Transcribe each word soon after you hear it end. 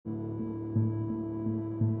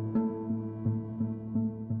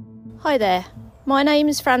Hi there, my name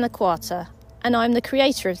is Fran Quarta and I'm the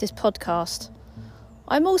creator of this podcast.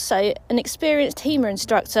 I'm also an experienced HEMA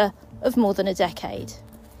instructor of more than a decade.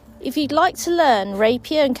 If you'd like to learn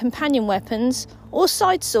rapier and companion weapons or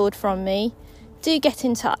side sword from me, do get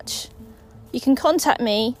in touch. You can contact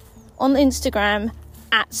me on Instagram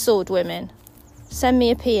 @swordwomen. Send me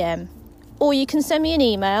a PM, or you can send me an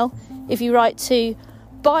email if you write to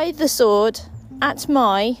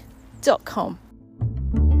buythesword@my.com.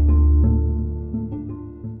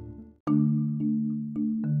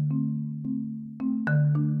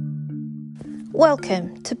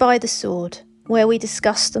 Welcome to By the Sword, where we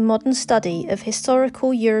discuss the modern study of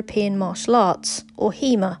historical European martial arts, or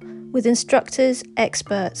HEMA, with instructors,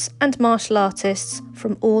 experts and martial artists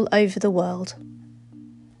from all over the world.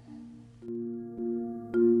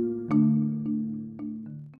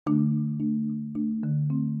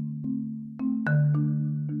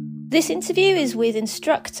 This interview is with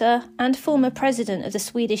instructor and former president of the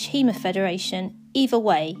Swedish HEMA Federation, Eva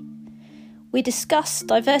Way. We discuss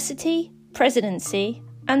diversity, presidency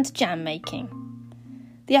and jam making.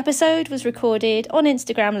 The episode was recorded on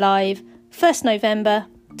Instagram Live, 1st November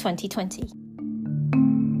 2020.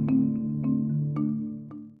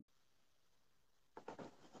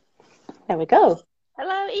 There we go.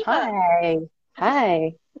 Hello, Eva. Hi.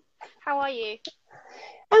 Hi. How are you?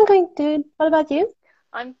 I'm going good. What about you?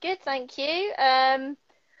 I'm good, thank you.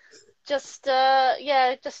 Just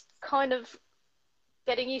kind of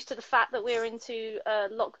getting used to the fact that we're into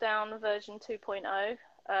lockdown version 2.0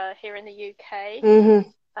 here in the UK. Mm-hmm.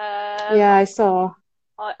 Yeah, I saw.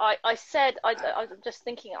 I said, I'm just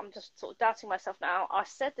thinking, I'm just sort of doubting myself now. I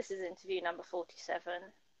said this is interview number 47.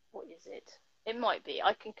 What is it? It might be.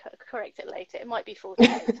 I can correct it later. It might be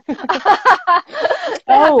 48.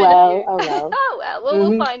 Oh well. Oh well.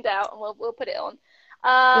 We'll find out and we'll put it on.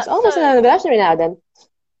 It's almost an anniversary now then.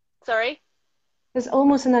 Sorry? It's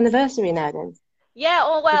almost an anniversary now then.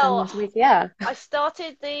 Yeah, well, yeah. I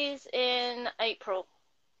started these in April.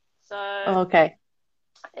 So Okay.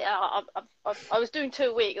 Yeah, I was doing 2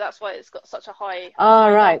 a week. That's why it's got such a high.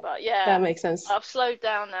 All right. But yeah, that makes sense. I've slowed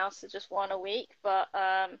down now, so just 1 a week. But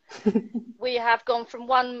we have gone from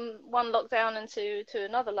one lockdown into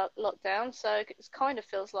another lockdown, so it kind of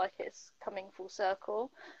feels like it's coming full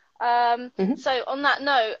circle. So on that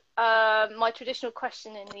note, my traditional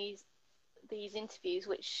question in these interviews,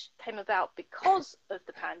 which came about because of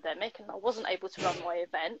the pandemic and I wasn't able to run my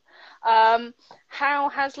event, how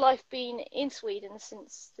has life been in Sweden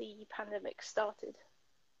since the pandemic started?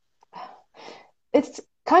 It's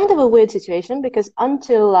kind of a weird situation because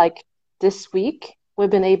until like this week, we've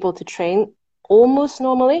been able to train almost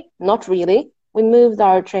normally, not really. We moved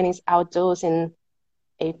our trainings outdoors in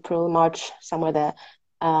April, March, somewhere there.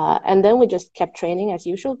 And then we just kept training as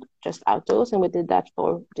usual, just outdoors. And we did that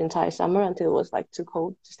for the entire summer until it was like too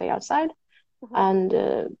cold to stay outside. And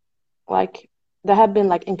there have been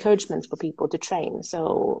like encouragements for people to train.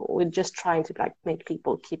 So we're just trying to like make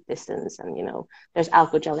people keep distance and, there's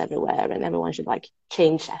alcohol gel everywhere and everyone should like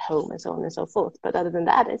change at home and so on and so forth. But other than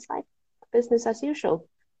that, it's like business as usual,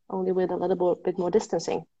 only with a little bit more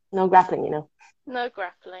distancing. No grappling, No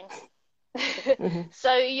grappling.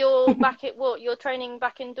 So you're back at what? You're training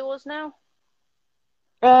back indoors now?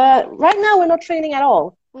 Right now we're not training at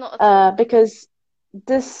all. Not at all. Because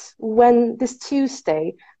this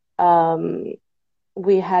Tuesday,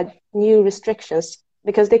 we had new restrictions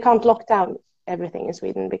because they can't lock down everything in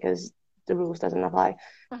Sweden because the rules doesn't apply.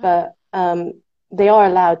 But they are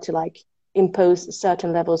allowed to like impose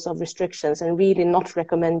certain levels of restrictions and really not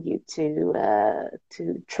recommend you to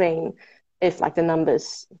train if like the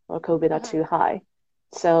numbers for COVID are too high.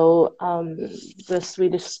 So the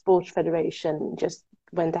Swedish Sports Federation just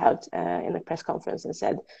went out in a press conference and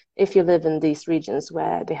said, if you live in these regions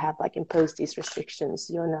where they have like imposed these restrictions,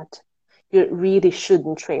 you really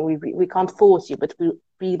shouldn't train. We can't force you, but we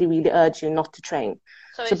really, really urge you not to train.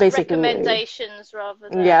 So it's basically recommendations rather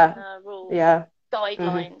than rules,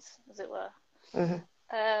 guidelines, as it were.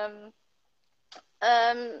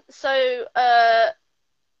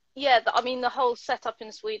 I mean, the whole setup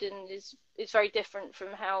in Sweden is very different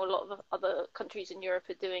from how a lot of other countries in Europe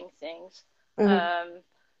are doing things. I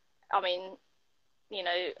mean,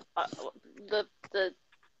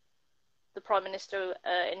 the Prime Minister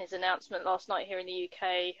in his announcement last night here in the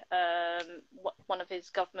UK, one of his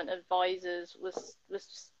government advisors was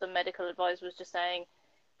just, the medical advisor was just saying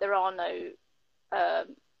there are no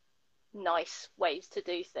nice ways to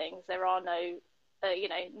do things. There are no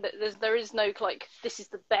there is no like this is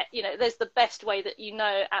the best. There's the best way that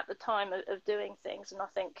at the time of doing things, and I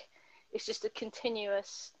think it's just a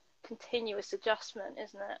continuous adjustment,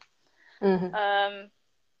 isn't it?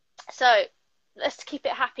 So let's keep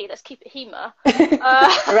it happy. Let's keep it Hema.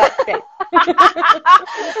 Right. Okay.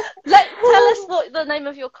 Tell us what the name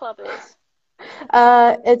of your club is.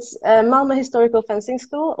 It's Malmö Historical Fencing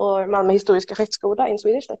School, or Malmö Historiska Skeppsskola in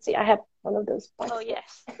Swedish. Let's see, I have one of those points. Oh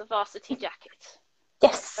yes, the varsity jacket.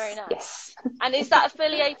 Yes. Very nice. Yes. And is that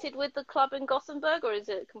affiliated with the club in Gothenburg, or is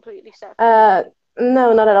it completely separate?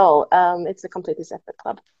 No, not at all. It's a completely separate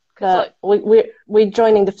club. But we're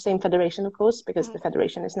joining the same federation, of course, because the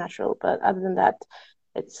federation is natural. But other than that,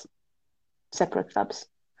 it's separate clubs.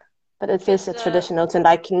 But it is a traditional to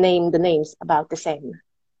like name the names about the same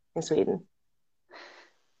in Sweden.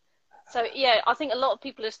 So yeah, I think a lot of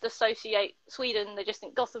people just associate Sweden. They just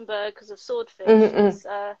think Gothenburg because of swordfish.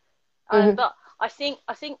 But I think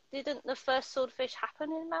didn't the first swordfish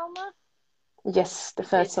happen in Malmö? Yes, the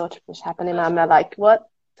first swordfish happened in Malmö, like what,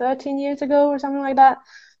 13 years ago or something like that.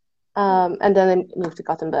 And then it moved to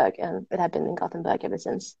Gothenburg, and it had been in Gothenburg ever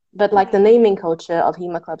since. But like the naming culture of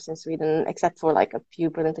HEMA clubs in Sweden, except for like a few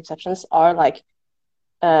brilliant exceptions, are like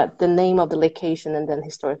the name of the location and then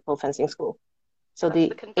historical fencing school. So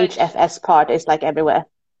the HFS part is like everywhere.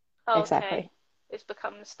 Oh, exactly. Okay. It's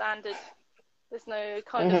become standard. There's no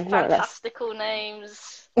kind of fantastical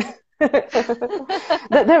names.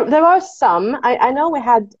 There are some. I know we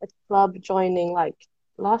had a club joining like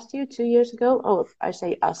last year, 2 years ago. Oh, I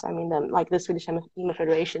say us, I mean them, like the Swedish HEMA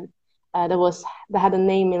Federation. They had a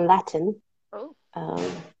name in Latin. Oh.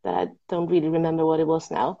 That I don't really remember what it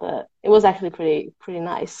was now, but it was actually pretty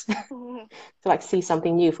nice to like see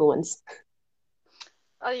something new for once.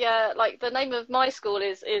 Yeah, like the name of my school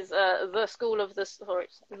is the School of the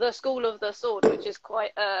Sword, which is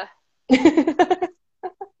quite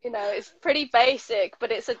it's pretty basic,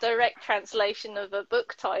 but it's a direct translation of a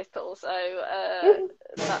book title, so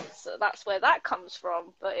that's where that comes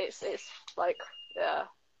from. But it's like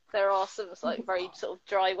there are some like very sort of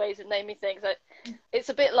dry ways of naming things. It's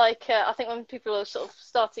a bit like I think when people are sort of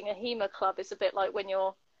starting a HEMA club, it's a bit like when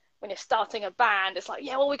you're starting a band, it's like,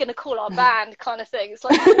 yeah, what are we going to call our band kind of thing. It's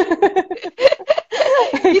like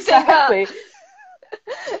exactly.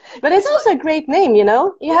 But it's also a great name, you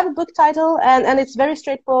know. You have a book title, and it's very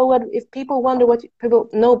straightforward. If people wonder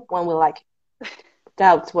no one will like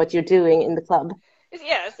doubt what you're doing in the club.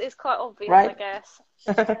 It's quite obvious, right? I guess.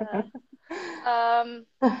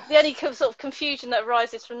 The only sort of confusion that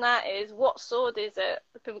arises from that is, what sword is it?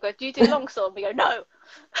 People go, do you do longsword? We go, no.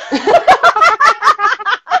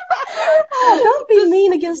 Don't be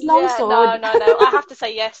mean against longsword. No. I have to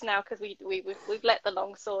say yes now because we've let the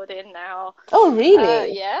longsword in now. Oh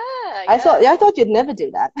really? Yeah. I thought you'd never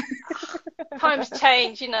do that. Times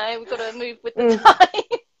change, we've got to move with the time.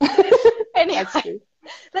 Anyway,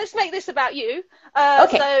 let's make this about you.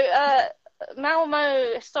 Okay. So,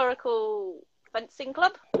 Malmö Historical Fencing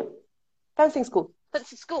Club. Fencing school,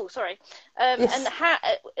 sorry. Yes. And how,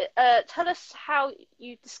 tell us how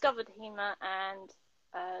you discovered HEMA and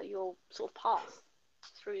your sort of path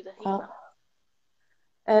through the HEMA.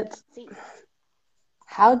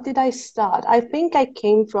 How did I start? I think I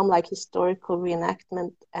came from like historical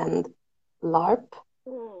reenactment and LARP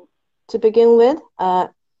to begin with. I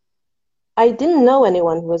didn't know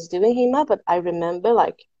anyone who was doing HEMA, but I remember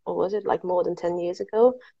more than 10 years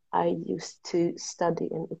ago, I used to study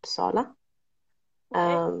in Uppsala.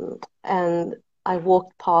 Okay. And I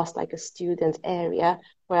walked past like a student area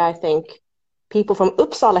where I think people from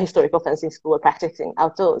Uppsala Historical Fencing School were practicing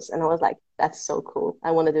outdoors. And I was like, that's so cool.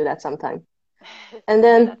 I want to do that sometime. And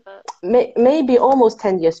then maybe almost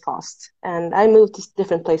 10 years passed, and I moved to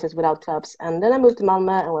different places without clubs. And then I moved to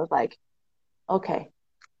Malmö and was like, okay,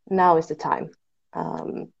 now is the time.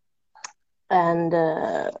 And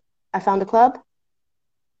I found a club.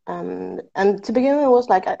 And to begin with, it was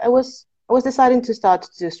like I was deciding to start to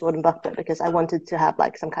do sword and buckler because I wanted to have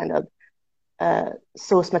like some kind of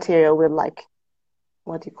source material with like,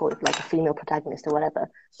 what do you call it, like a female protagonist or whatever,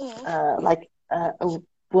 like a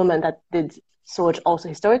woman that did sword also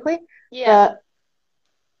historically. Yeah. But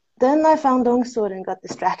then I found longsword and got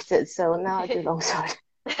distracted, so now I do longsword.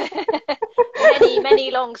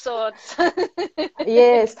 many long swords.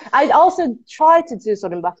 Yes, I also try to do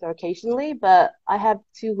sword and buckler occasionally, but I have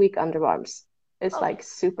 2 weak underarms. It's like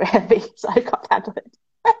super heavy, so I can't handle it.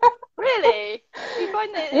 Really? You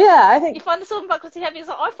find it? Yeah, I think you find the sword and buckler too heavy. It's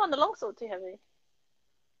like, I find the longsword too heavy.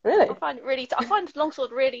 Really? I find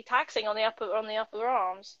longsword really taxing on the upper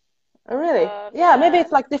arms. Oh, really? Yeah, maybe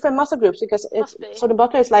it's like different muscle groups because sword and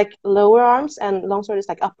buckler is like lower arms and longsword is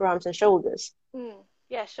like upper arms and shoulders.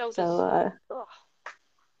 Yeah, shoulders. So.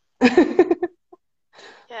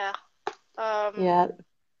 Yeah. Yeah.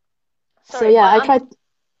 Sorry, so yeah, I tried.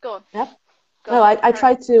 Go on. Yep. Go No, on. I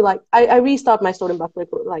try to like I restart my Sword and Buckler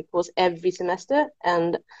like course every semester,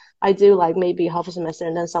 and I do like maybe half a semester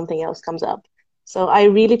and then something else comes up. So I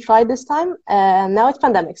really tried this time, and now it's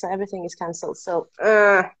pandemic, so everything is cancelled. So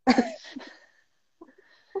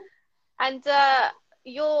And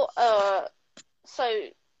you're so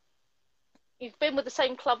you've been with the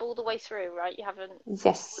same club all the way through, right? You haven't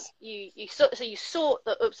yes. you sought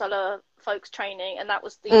the Uppsala folks training, and that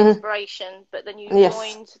was the Hmm. inspiration. But then you Yes,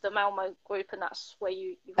 joined the Malmo group, and that's where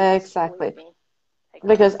you've always exactly. been. Okay, great.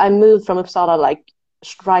 Because I moved from Uppsala like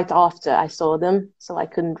right after I saw them, so I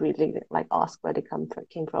couldn't really like ask where they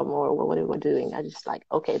came from or what they were doing. I just like,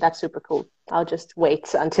 okay, that's super cool. I'll just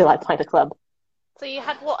wait until I find a club. So you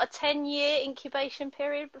had what, a 10-year incubation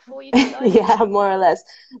period before you decided? Yeah, more or less.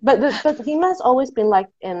 But HEMA has always been like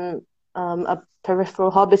in a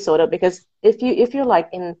peripheral hobby sort of, because if you're like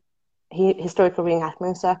in historical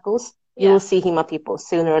reenactment circles, you Yeah. will see HEMA people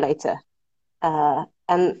sooner or later.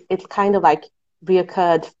 And it kind of like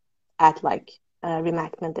reoccurred at like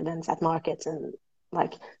reenactment events at markets and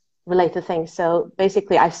like related things. So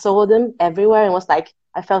basically, I saw them everywhere and was like,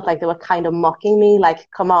 I felt like they were kind of mocking me,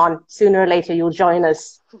 like, come on, sooner or later you'll join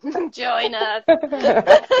us. Join us.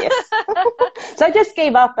 Yes. So I just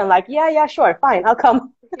gave up and like, yeah, sure, fine, I'll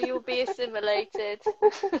come. You'll be assimilated.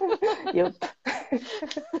 Yep.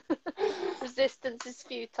 Resistance is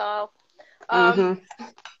futile. Hmm.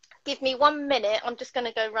 Give me 1 minute. I'm just going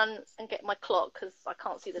to go run and get my clock because I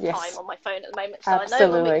can't see the time Yes, on my phone at the moment. So I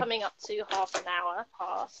know when we're absolutely. coming up to half an hour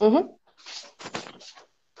past.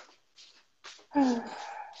 Hmm.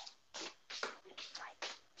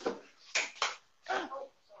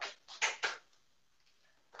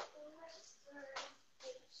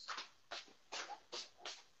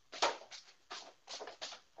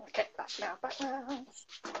 Okay, back now, back now.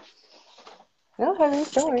 No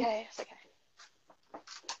hurries, don't worry. Okay, it's okay.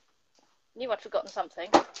 Knew I'd forgotten something.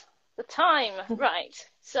 The time, right.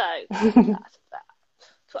 So, that's about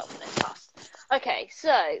 12 minutes past. Okay,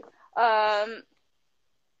 so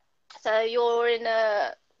you're in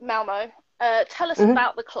Malmo. Tell us Hmm.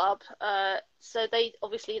 about the club. So they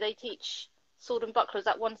teach sword and buckler. Is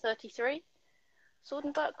that 133? Sword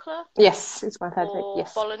and buckler? Yes, it's 133. Or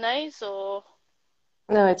Yes. bolognese or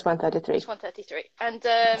No, it's it's 133. 133.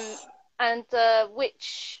 Yes. And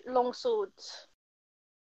which longsword?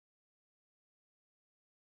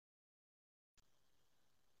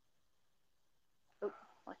 Oh,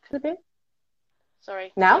 Okay.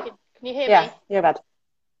 sorry. Now? Can you hear Yeah, me? you're bad.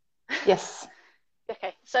 Yes.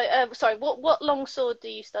 Okay. So sorry. What longsword do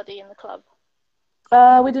you study in the club?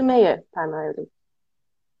 We do mayor primarily.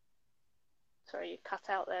 Sorry, you cut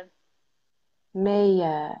out then.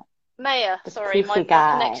 Mayor, Maya, the sorry, poofy my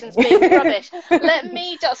guy. connection's being rubbish. Let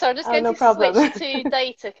me just, sorry, I'm just Oh, going no to problem. switch to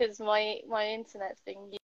data because my internet's being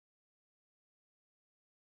used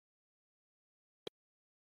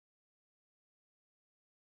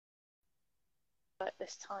at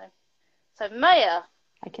this time. So Maya,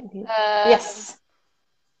 I can hear. um, Yes.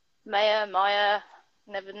 Maya,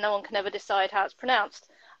 never, no one can ever decide how it's pronounced.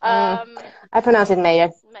 Mm, Um, I pronounce it mayor.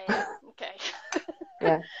 Maya, okay.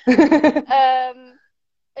 Yeah.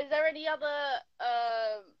 Is there any other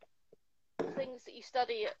things that you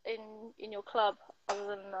study in your club other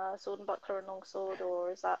than sword and buckler and longsword,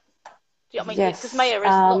 or is that? I mean, because Yes. Maya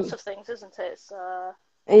is lots of things, isn't it? It's,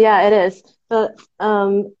 Yeah, it is. But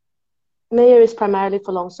mayor is primarily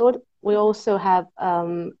for longsword. We also have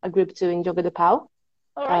a group doing Yoga de Pau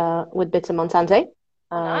all right. with Bits and Montante.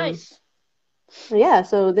 Oh, Um, nice. yeah,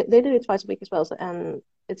 so they do it twice a week as well. So, and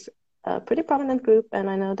it's a pretty prominent group, and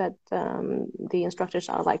I know that the instructors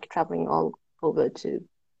are like traveling all over to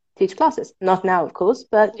teach classes. Not now, of course,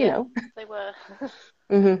 but you Yeah, know. they were.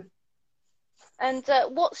 Hmm. And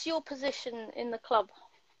what's your position in the club?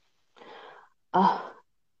 Uh,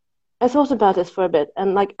 I thought about this for a bit,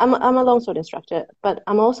 and like I'm a longsword instructor, but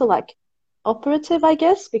I'm also like operative, I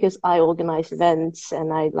guess, because I organize events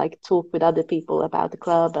and I like talk with other people about the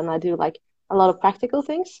club, and I do like a lot of practical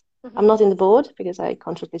things. Hmm. I'm not in the board because I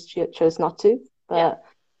consciously chose not to, Yeah. but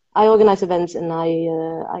I organize events and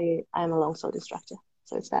I am a longsword instructor,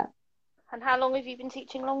 so it's that. And how long have you been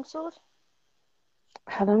teaching longsword?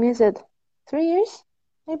 How long is it? 3 years,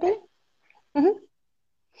 maybe. Okay. Hmm.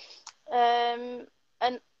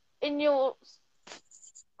 And in your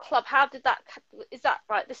club, how did that? Is that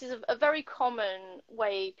right? This is a very common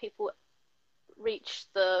way people reach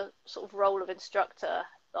the sort of role of instructor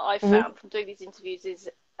that I've Hmm. found from doing these interviews is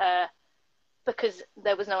because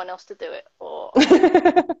there was no one else to do it, or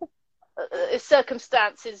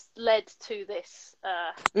circumstances led to this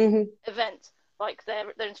Hmm. event. like their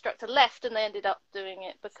instructor left and they ended up doing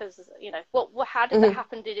it because, you know, how did that Hmm.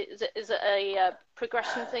 happen? Is it a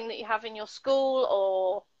progression thing that you have in your school,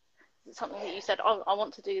 or is it something that you said, oh, I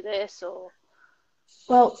want to do this, or?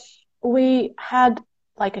 Well, we had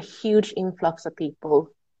like a huge influx of people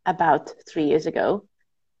about 3 years ago,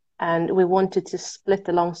 and we wanted to split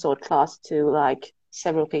the longsword class to like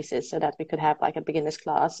several pieces so that we could have like a beginner's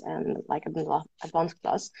class and like an advanced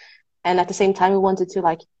class. And at the same time, we wanted to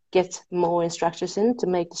like get more instructors in to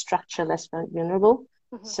make the structure less vulnerable.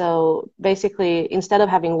 Mhm. So basically, instead of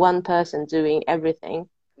having one person doing everything,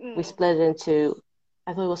 we Mm. split it into,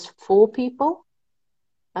 I thought it was 4 people,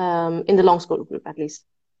 in the long school group at least.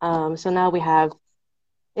 So now we have,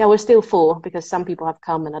 yeah, we're still 4 because some people have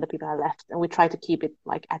come and other people have left, and we try to keep it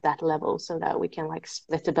like at that level so that we can like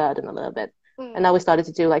split the burden a little bit. And Mm. now we started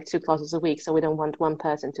to do like 2 classes a week, so we don't want one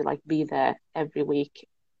person to like be there every week,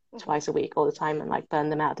 Mhm. twice a week, all the time, and like burn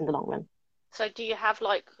them out in the long run. So do you have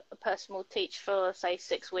like a person will teach for say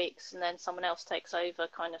 6 weeks and then someone else takes over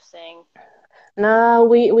kind of thing? No,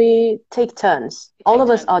 we take turns. You All take of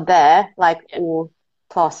us turns. are there, like Yeah. all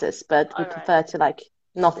classes, but we All right. prefer to like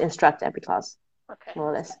not instruct every class, Okay. more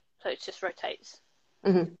or less. So it just rotates.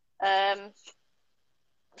 Hmm. Um,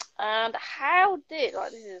 and how did,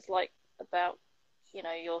 like, this is like about, you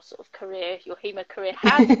know, your sort of career, your HEMA career.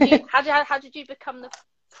 How did you become the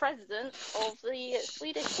president of the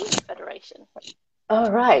Swedish HEMA Federation?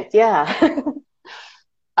 All right, yeah.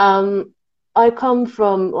 Um, I come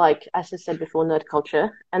from like, as I said before, nerd culture,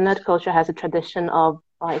 and nerd culture has a tradition of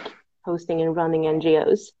like hosting and running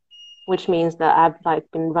NGOs, which means that I've like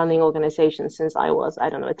been running organizations since I was, I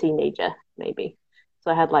don't know, a teenager maybe.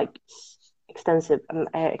 So I had like extensive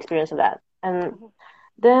experience of that. And Mhm.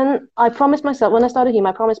 then I promised myself when I started him,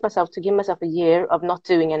 I promised myself to give myself a year of not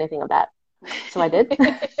doing anything of that. So I did.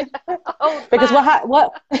 Hold Because back.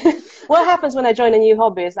 what happens when I join a new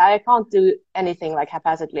hobby is I can't do anything like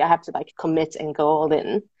haphazardly. I have to like commit and go all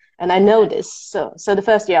in. And I know Okay. this. So the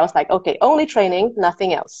first year I was like, okay, only training,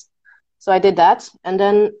 nothing else. So I did that. And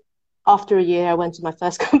then after a year I went to my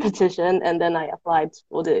first competition, and then I applied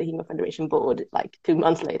for the HEMA Federation board like 2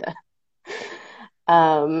 months later.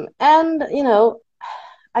 And you know,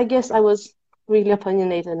 I guess I was really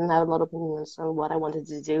opinionated and had a lot of opinions on what I wanted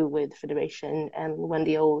to do with Federation. And when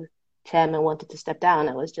the old chairman wanted to step down,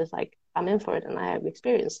 I was just like, I'm in for it and I have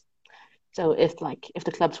experience. So if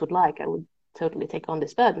the clubs would like, I would totally take on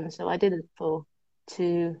this burden. So I did it for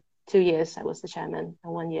two years. I was the chairman,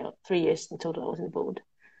 and 1 year, 3 years in total, I was on the board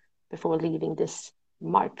before leaving this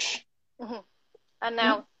March. Mhm. And Mm.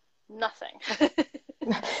 now nothing.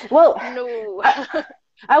 Well, No. I,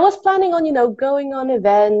 I was planning on, going on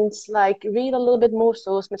events, like read a little bit more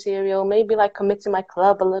source material, maybe like commit to my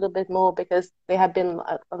club a little bit more because they have been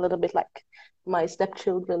a little bit like my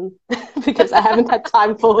stepchildren because I haven't had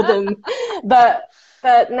time for them. But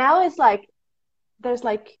but now it's like there's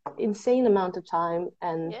like insane amount of time,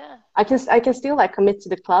 and Yeah. I can still like commit to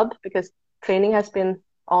the club because training has been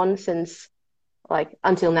on since like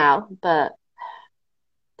until now, but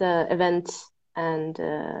the events and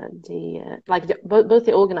both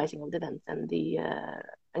the organizing of the events and the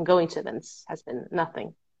and going to events has been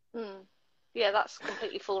nothing. Mm. Yeah, that's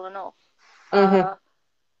completely fallen off. Hmm. Uh,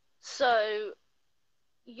 so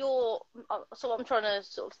so what I'm trying to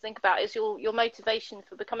sort of think about is your motivation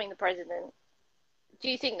for becoming the president. Do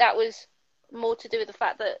you think that was more to do with the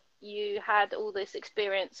fact that you had all this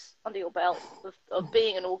experience under your belt of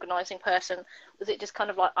being an organizing person? Was it just kind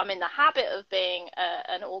of like, I'm in the habit of being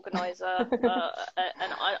an organizer,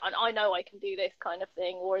 and I know I can do this kind of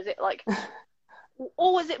thing? Or is it like,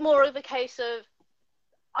 or was it more of a case of,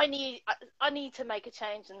 I need to make a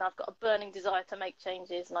change and I've got a burning desire to make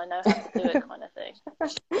changes and I know how to do it kind of thing?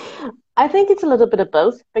 I think it's a little bit of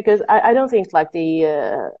both because I don't think like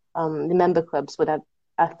the member clubs would have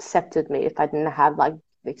accepted me if I didn't have like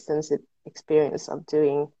the extensive experience of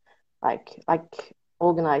doing like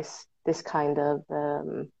organize this kind of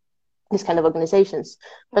organizations.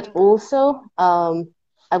 But Mm-hmm. also,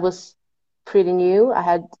 I was pretty new. I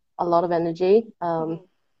had a lot of energy, Mm-hmm.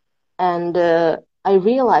 and I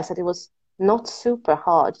realized that it was not super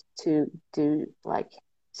hard to do like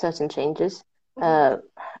certain changes. Mm-hmm. Uh,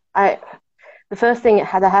 I the first thing that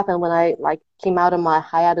had to happen when I like came out of my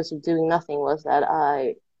hiatus of doing nothing was that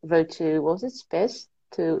I wrote to what was it Space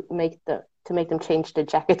to make them change the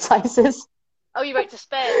jacket sizes. Oh, you wrote to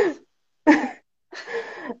Spares. uh,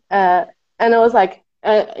 and I was like,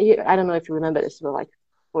 I don't know if you remember this, but like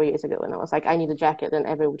 4 years ago, and I was like, I need a jacket, and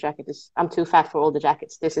every jacket I'm too fat for all the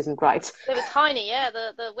jackets. This isn't right. They were tiny, yeah.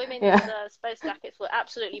 The women's Yeah. space jackets were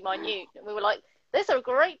absolutely minute. And we were like, there's a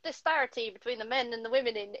great disparity between the men and the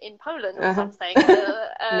women in Poland or Uh-huh. something.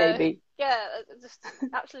 Maybe. Yeah, just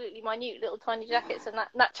absolutely minute little tiny jackets, and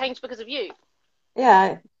that changed because of you.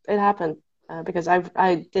 Yeah, it happened because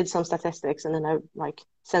I did some statistics and then I like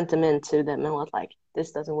sent them in to them and was like,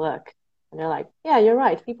 this doesn't work. And they're like, yeah, you're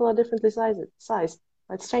right. People are differently sized.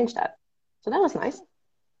 Let's change that. So that was nice.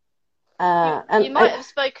 You And might have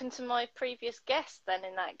spoken to my previous guest then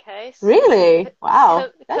in that case. really, wow,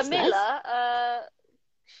 that's nice. Camilla,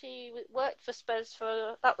 she worked for Spurs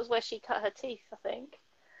for, that was where she cut her teeth, I think.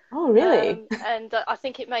 Oh, really? And I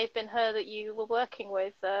think it may have been her that you were working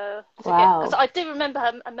with to get, because Wow. I do remember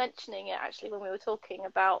her mentioning it actually when we were talking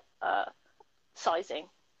about sizing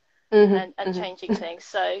and Hmm. changing things.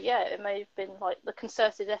 So yeah, it may have been like the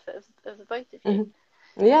concerted effort of the both of you.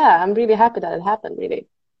 Hmm. Yeah, I'm really happy that it happened, really.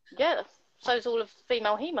 Yeah, so's all of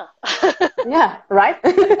female HEMA. Yeah, right.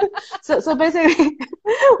 So basically,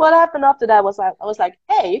 what happened after that was I was like,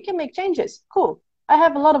 hey, you can make changes. Cool. I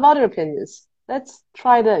have a lot of other opinions. Let's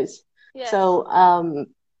try those. Yes. So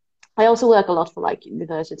I also work a lot for like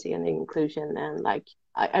diversity and inclusion, and like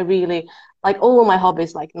I really like all of my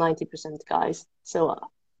hobbies like 90% guys. So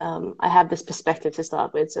I have this perspective to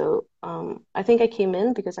start with. So I think I came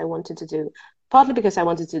in because I wanted to do partly because I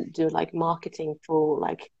wanted to do like marketing for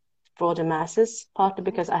like broader masses, partly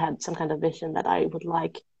because I had some kind of vision that I would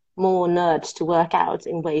like more nerds to work out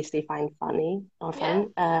in ways they find funny or Yeah.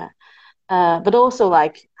 fun. But also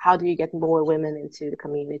like how do you get more women into the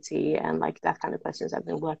community and like that kind of questions I've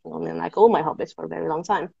been working on in like all my hobbies for a very long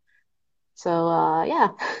time. So yeah,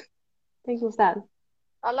 I think it was that.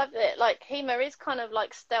 I love it. Like HEMA is kind of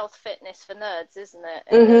like stealth fitness for nerds, isn't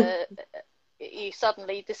Hmm. it? You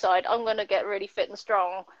suddenly decide I'm going to get really fit and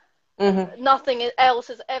strong. Hmm. Nothing else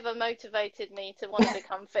has ever motivated me to want to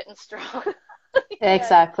become fit and strong. You know,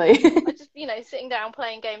 Exactly. I just, sitting down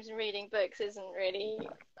playing games and reading books isn't really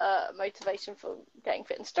motivation for getting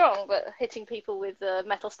fit and strong, but hitting people with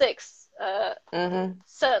metal sticks Hmm.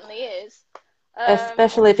 certainly is. Um,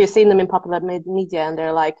 Especially if you've seen them in popular media and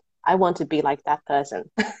they're like, I want to be like that person.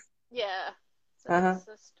 yeah, so Uh-huh.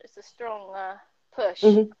 it's a strong push.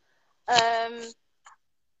 Hmm. Um,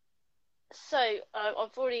 so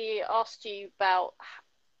I've already asked you about,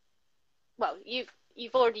 well,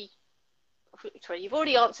 you've already sorry, you've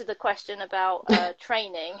already answered the question about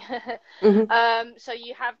training. Hmm. So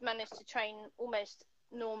you have managed to train almost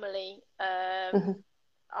normally Hmm.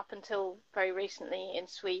 up until very recently in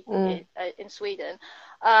Hmm. Sweden.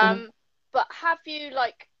 Hmm. But have you,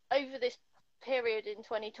 like, over this period in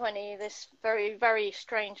 2020, this very, very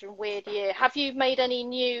strange and weird year, have you made any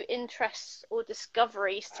new interests or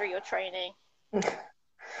discoveries through your training?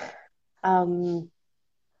 Um,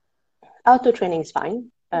 Outdoor training is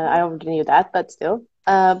fine. Hmm. I already knew that, but still.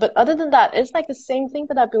 But other than that, it's like the same thing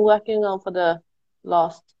that I've been working on for the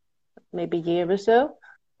last maybe year or so.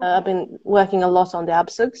 I've Hmm. been working a lot on the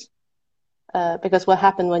absugs because what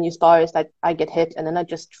happened when you spar is that I get hit and then I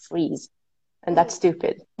just freeze, and that's Ooh.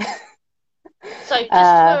 stupid. So just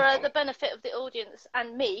for uh, the benefit of the audience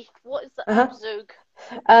and me, what is the uh-huh. Abzug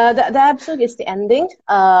The absug is the ending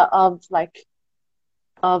of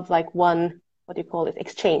like one, what do you call it,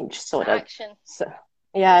 exchange sort of. action? So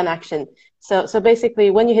yeah, an action. So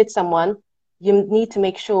basically when you hit someone, you need to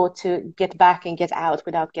make sure to get back and get out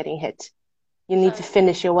without getting hit. You need to So,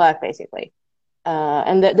 finish your work basically.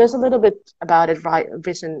 And there's a little bit about it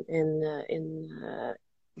written in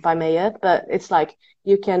by Meyer, but it's like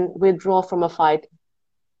you can withdraw from a fight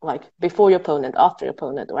like before your opponent, after your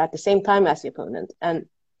opponent, or at the same time as your opponent. And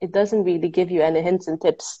it doesn't really give you any hints and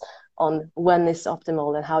tips on when is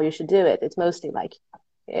optimal and how you should do it. It's mostly like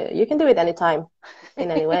you can do it anytime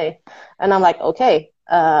in any way. And I'm like, okay,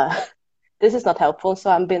 this is not helpful. So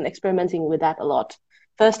I've been experimenting with that a lot.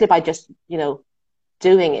 Firstly, by just,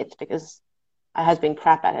 doing it because I had been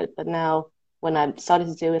crap at it. But now when I started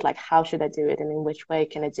to do it, like, how should I do it and in which way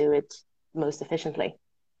can I do it most efficiently?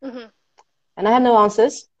 mhm. And I had no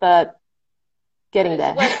answers, but So getting it's a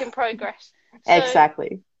there. work in progress. So,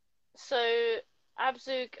 Exactly. so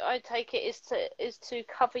Abzug, I take it, is to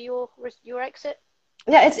cover your exit.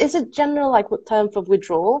 Yeah, it's a general like term for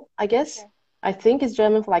withdrawal, I guess. Okay. I think it's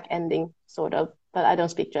German for like ending, sort of, but I don't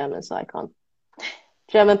speak German, so I can't.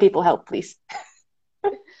 German people help, please.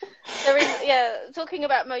 There is, yeah, talking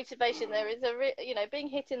about motivation, there is being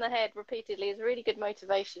hit in the head repeatedly is a really good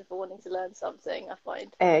motivation for wanting to learn something, I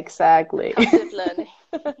find. Exactly. Compulsive learning.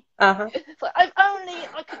 Uh-huh. It's like, if only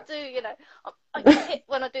I could do, I get hit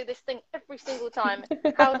when I do this thing every single time.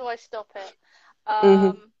 How do I stop it? Hmm.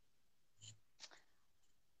 Um,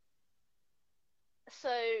 so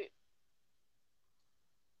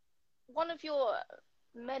one of your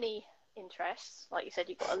many interests, like you said,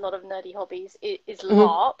 you've got a lot of nerdy hobbies, is Mm-hmm.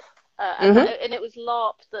 LARP. Mm-hmm. And it was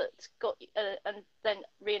LARP that got, and then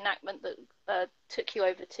reenactment that took you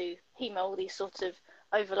over to HEMA, all these sort of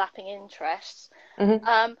overlapping interests.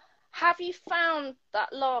 Mm-hmm. Have you found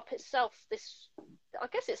that LARP itself, this, I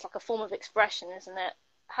guess it's like a form of expression, isn't it?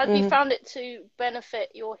 Have you Mm-hmm. found it to benefit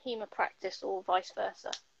your HEMA practice or vice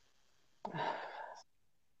versa?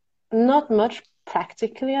 Not much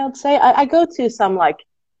practically, I would say. I go to some like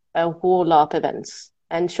war LARP events,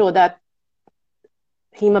 and sure that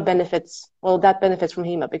HEMA benefits. Well, that benefits from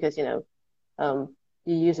HEMA because you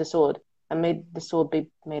use a sword and made the sword be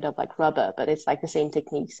made of like rubber, but it's like the same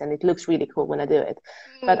techniques and it looks really cool when I do it.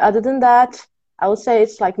 But Mm. other than that, I would say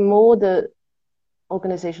it's like more the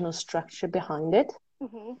organizational structure behind it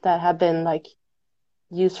Hmm. that have been like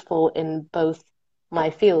useful in both my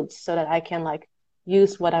fields so that I can like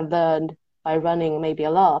use what I've learned by running maybe a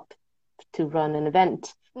LARP to run an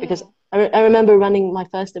event. Because Mm. I remember running my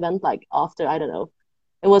first event like after, I don't know,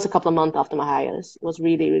 it was a couple of months after my hires. It was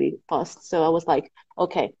really, really fast. So I was like,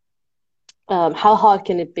 okay, how hard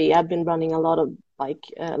can it be? I've been running a lot of like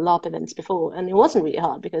LARP events before, and it wasn't really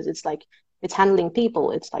hard because it's like it's handling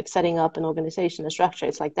people, it's like setting up an organization, a structure,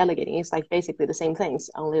 it's like delegating, it's like basically the same things,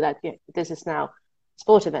 only that this is now a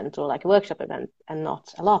sport event or like a workshop event and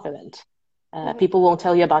not a LARP event. Hmm. People won't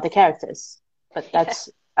tell you about the characters, but Yeah. that's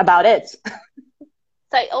about it.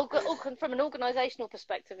 So, from an organizational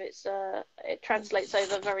perspective, it translates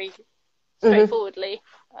over very Hmm. straightforwardly.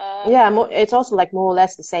 Um, Yeah, it's also like more or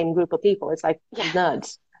less the same group of people. It's like yeah,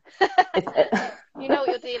 nerds. It, you know what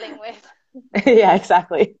you're dealing with. yeah,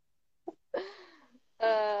 exactly.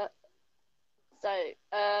 Uh, so,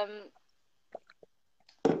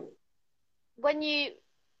 when you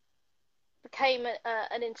became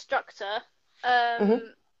an instructor, Hmm.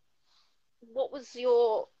 what was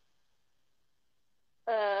your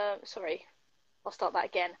sorry, I'll start that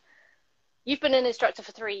again. You've been an instructor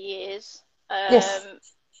for 3 years. Yes.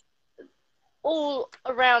 All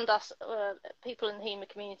around us, people in the HEMA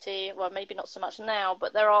community, well, maybe not so much now,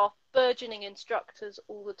 but there are burgeoning instructors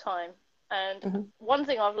all the time. And Hmm. one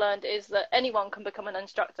thing I've learned is that anyone can become an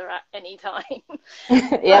instructor at any time,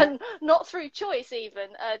 Yep. and not through choice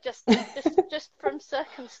even, just from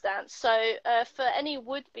circumstance. So, for any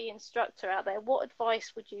would-be instructor out there, what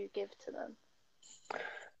advice would you give to them?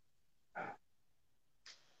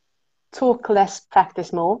 Talk less,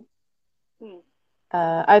 practice more. Hmm.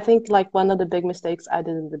 I think like one of the big mistakes I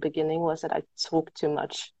did in the beginning was that I talked too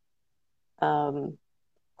much. Um,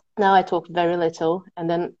 Now I talk very little, and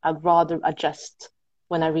then I'd rather adjust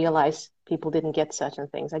when I realize people didn't get certain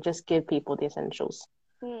things. I just give people the essentials.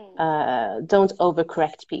 Hmm. Don't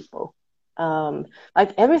overcorrect people.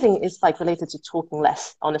 Like everything is like related to talking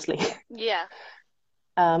less, honestly. Yeah.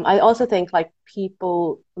 I also think like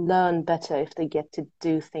people learn better if they get to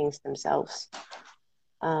do things themselves.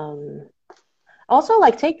 Um, Also,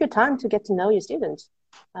 like take your time to get to know your students.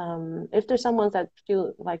 If there's someone that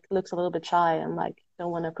feel like looks a little bit shy and like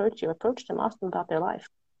don't want to approach you, approach them, ask them about their life.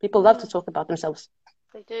 People love to Hmm. talk about themselves.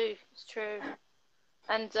 They do. It's true.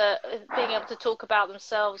 And being able to talk about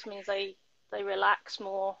themselves means they relax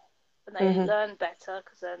more and they Hmm. learn better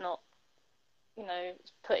because they're not,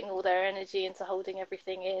 putting all their energy into holding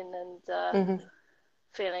everything in and Hmm.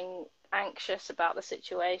 feeling anxious about the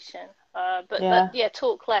situation. But Yeah. yeah,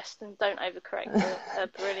 talk less and don't overcorrect. A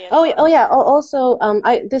brilliant Oh, one. yeah. Also,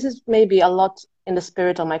 I this is maybe a lot in the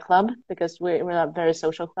spirit of my club because we're a very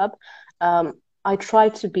social club. I try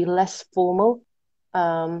to be less formal,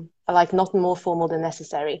 like not more formal than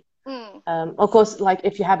necessary. Mm, Of course, like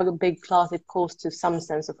if you have a big class, it calls to some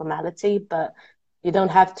sense of formality, but you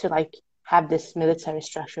don't have to like have this military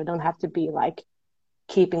structure. You don't have to be like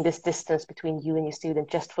keeping this distance between you and your student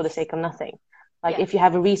just for the sake of nothing. Like yeah. if you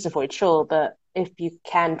have a reason for it, sure, but if you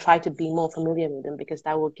can try to be more familiar with them because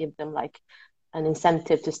that will give them like an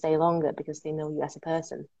incentive to stay longer because they know you as a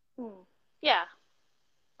person. Mm, yeah.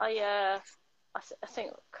 I I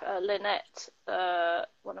think Lynette,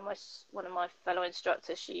 one of my fellow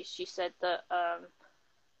instructors, she said that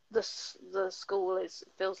the school is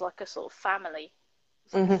feels like a sort of family.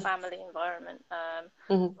 It's like a Hmm. family environment.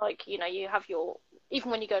 Hmm. Like you have your even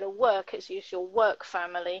when you go to work, it's your work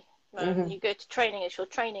family. When Hmm. you go to training, it's your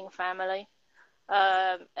training family.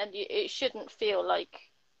 And it shouldn't feel like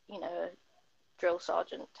a drill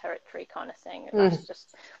sergeant territory kind of thing. That's Hmm.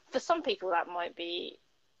 just for some people that might be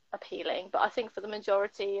appealing, but I think for the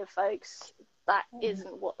majority of folks, that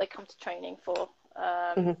isn't what they come to training for.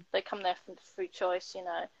 Hmm. They come there through choice,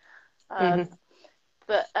 Um, Hmm.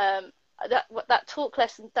 but that talk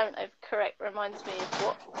lesson, don't overcorrect, reminds me of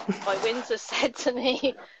what Guy Windsor said to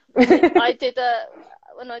me. I did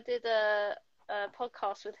when I did a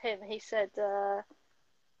podcast with him, he said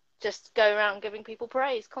just go around giving people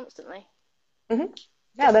praise constantly. Mm-hmm.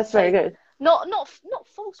 Yeah, that's very good. Not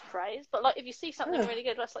false praise, but like if you see something Yeah. really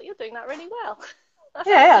good, it's like you're doing that really well. That's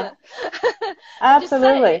Yeah, excellent.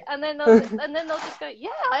 absolutely. And then they'll just go, yeah,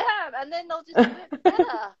 I am, and then they'll just do it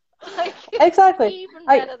better. Like Exactly. even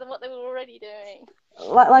better than what they were already doing.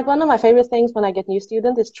 Like one of my favorite things when I get new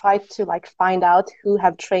students is try to like find out who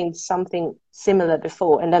have trained something similar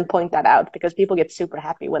before and then point that out, because people get super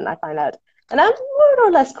happy when I find out. And I'm more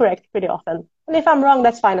or less correct pretty often. And if I'm wrong,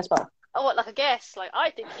 that's fine as well. Oh, what, like a guess? Like,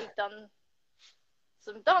 I think you've done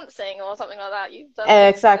some dancing or something like that. You've done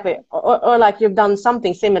Exactly. Or like you've done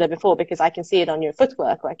something similar before because I can see it on your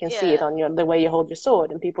footwork, or I can see it on the way you hold your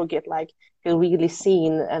sword, and people feel really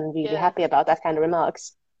seen and really happy about that kind of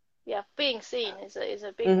remarks. Yeah, being seen is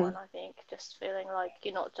a big one, I think. Just feeling like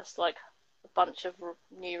you're not just like a bunch of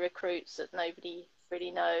new recruits that nobody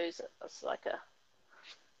really knows. It's like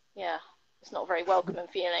it's not a very welcoming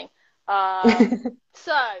feeling.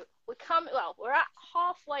 So we're at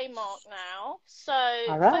halfway mark now. So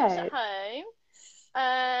folks at home,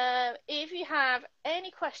 if you have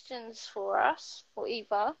any questions for us or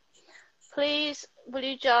Eva, please will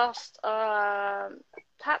you just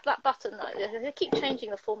tap that button. They keep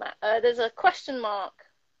changing the format. There's a question mark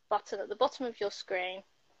button at the bottom of your screen.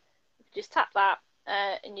 Just tap that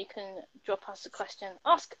and you can drop us a question.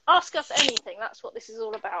 Ask us anything. That's what this is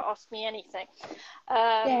all about. Ask me anything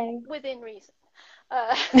within reason.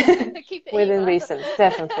 Keep it within reason,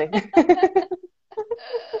 definitely.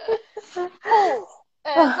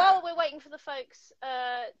 While we're waiting for the folks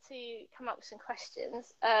to come up with some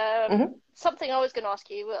questions, something I was going to ask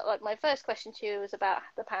you, like my first question to you was about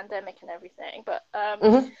the pandemic and everything, but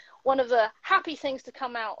one of the happy things to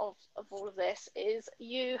come out of all of this is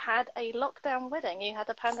you had a lockdown wedding. You had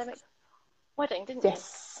a pandemic wedding, didn't you?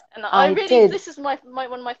 Yes, and I really did. This is one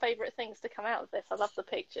of my favourite things to come out of this. I love the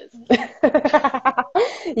pictures.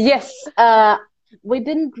 Yes, we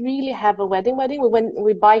didn't really have a wedding.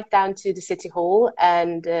 We biked down to the city hall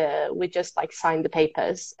and we just like signed the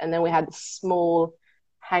papers, and then we had a small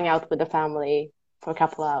hangout with the family for a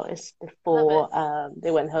couple of hours before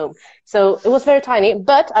they went home. So it was very tiny,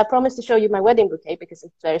 but I promised to show you my wedding bouquet because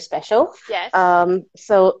it's very special. Yes.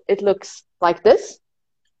 So it looks like this.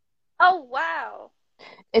 Oh, wow.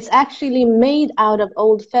 It's actually made out of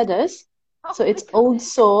old feathers. So it's old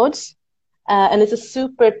swords. And it's a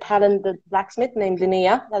super talented blacksmith named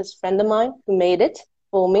Linnea. That's a friend of mine who made it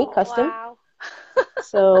for me, custom. Wow.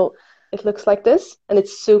 So it looks like this, and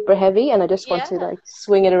it's super heavy, and I just want to like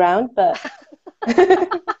swing it around. But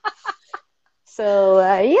so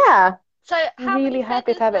yeah. So how really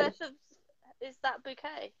happy to have it. Is that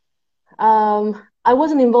bouquet? I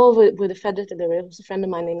wasn't involved with the feather delivery. It was a friend of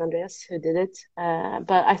mine named Andreas who did it.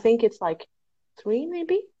 But I think it's like 3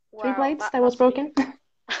 blades that was broken.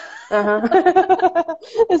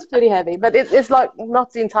 It's pretty heavy, but it's like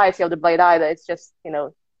not the entirety of the blade either. It's just,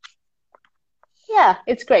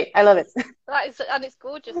 it's great. I love it. And it's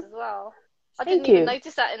gorgeous as well. I Thank didn't you. even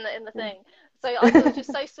notice that in the thing. So I thought it was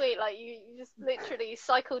just so sweet. Like you just literally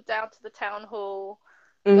cycled down to the town hall,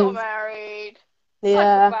 got married,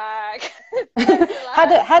 cycled back.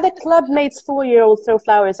 had a club mate's 4-year-old throw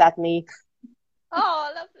flowers at me.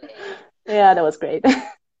 Oh, lovely. Yeah, that was great.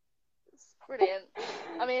 It's brilliant.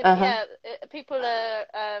 I mean, people are,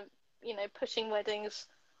 pushing weddings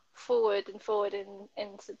forward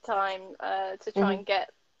into time to try and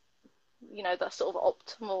get, that sort of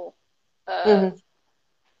optimal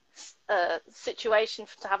situation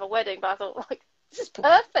to have a wedding. But I thought, like, this is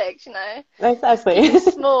perfect, Exactly. Keep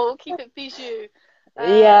it small, keep it bijou.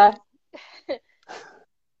 Yeah.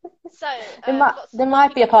 So there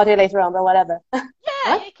might be a party later on, but whatever.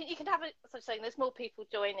 Yeah, you can have it. So I'm saying there's more people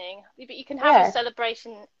joining, but you can have a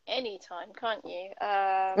celebration anytime, can't you?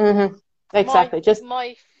 Exactly.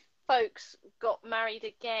 My folks got married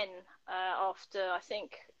again after I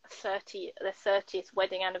think their 30th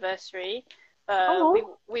wedding anniversary.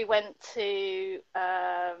 We went to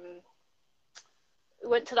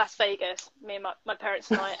Las Vegas, me and my parents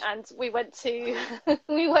and I, and we went to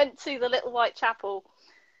the Little White Chapel.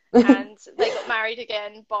 And they got married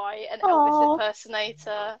again by an Elvis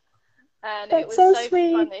impersonator, and it was so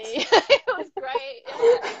funny. It was great.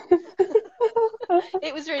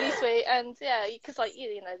 It was really sweet, and because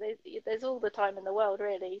there's all the time in the world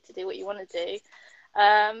really to do what you want to do.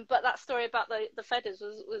 But that story about the feathers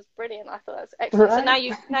was brilliant. I thought that's excellent. Right.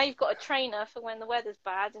 So now you've got a trainer for when the weather's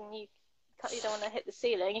bad and you don't want to hit the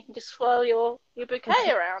ceiling. You can just swirl your bouquet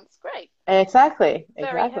around. It's great. Exactly.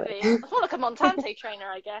 Very heavy. It's more like a Montante trainer,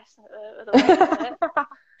 I guess. The way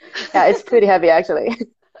Yeah, it's pretty heavy actually.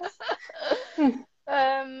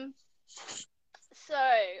 Um, so,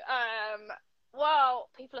 while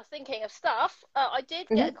people are thinking of stuff, I did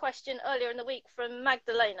get a Hmm. question earlier in the week from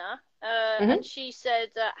Magdalena, and Hmm. she said,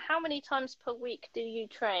 "How many times per week do you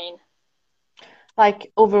train?"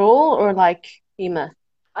 Like overall or like HEMA?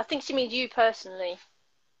 I think she means you personally.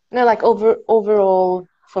 No, like overall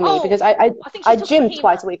for me Oh, because I I think I she's talking about gym HEMA.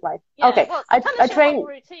 twice a week. Like Yeah, okay, well, I tell I us your whole train.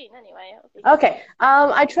 routine anyway. That would be good. Okay,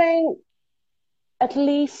 I train at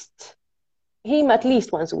least him at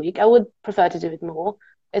least once a week. I would prefer to do it more.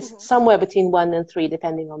 It's Hmm. somewhere between 1 and 3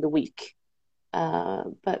 depending on the week.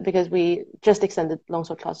 But because we just extended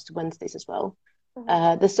longsword classes to Wednesdays as well.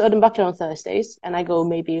 Hmm. There's Sword and Buckler on Thursdays, and I go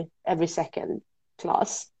maybe every second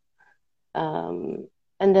class. Um,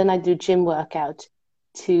 and then I do gym workout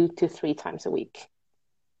 2 to 3 times a week.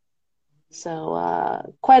 So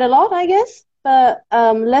quite a lot, I guess, but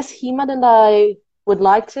less HEMA than I would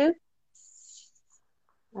like to.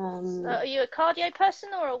 So, Um, are you a cardio person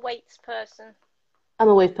or a weights person? I'm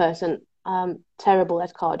a weight person. I'm terrible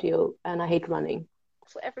at cardio, and I hate running.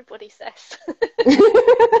 That's what everybody says.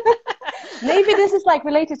 Maybe this is like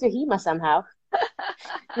related to HEMA somehow.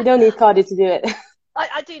 You don't need cardio to do it.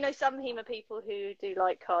 I do know some HEMA people who do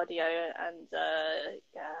like cardio, and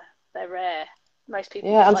yeah, they're rare. Most people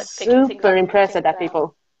Yeah, just I'm like picking things super up and impressed putting at them that down.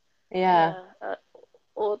 people. Yeah. Yeah,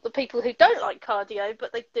 or the people who don't like cardio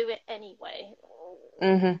but they do it anyway.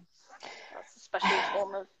 Hmm. That's a special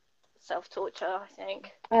form of self-torture, I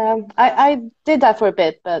think. Um, I did that for a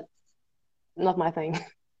bit, but not my thing.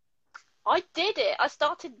 I did it. I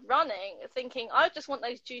started running thinking I just want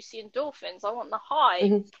those juicy endorphins. I want the high.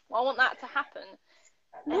 Hmm. I want that to happen.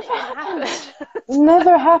 And it Never didn't happen. happens.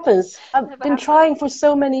 Never happens. I've Never been happened. trying for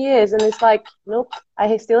so many years, and it's like, nope.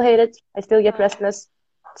 I still hate it. I still get Uh, restless.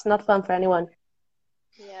 It's not fun for anyone.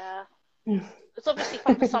 yeah. It's obviously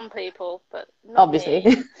fun for some people, but not Obviously.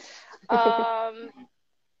 me. Um,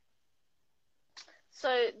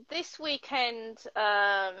 so this weekend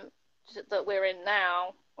that we're in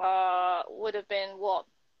now would have been what,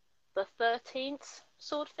 the 13th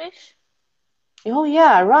Swordfish? Oh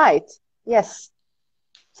yeah, right. Yes.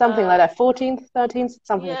 Something like Uh, that. 14th, 13th,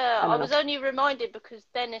 something. yeah, I I don't know. was only reminded because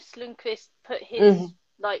Dennis Lundqvist put his Hmm.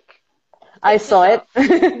 like I pictures saw it. up,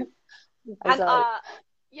 I and saw it.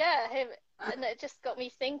 yeah, him, and it just got me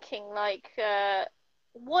thinking like,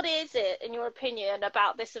 what is it in your opinion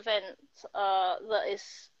about this event that is,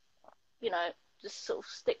 you know, just sort of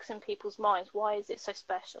sticks in people's minds? Why is it so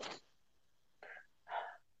special?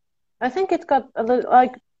 I think it's got a little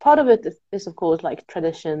like part of it is of course like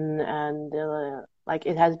tradition and like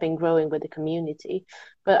it has been growing with the community,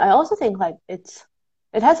 but I also think like it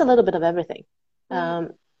has a little bit of everything. Mm, Um,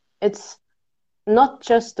 it's not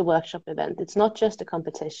just the workshop event. It's not just a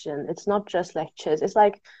competition. It's not just lectures. It's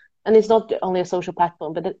like, and it's not only a social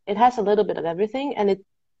platform, but it has a little bit of everything, and it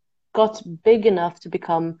got big enough to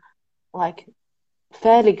become like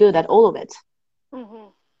fairly good at all of it. hmm.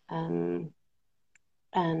 Um,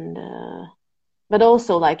 and but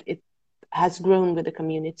also like it has grown with the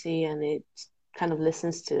community and it kind of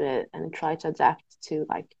listens to it and try to adapt to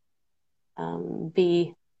like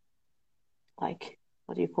be like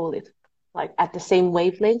what do you call it like at the same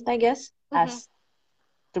wavelength I guess Hmm. as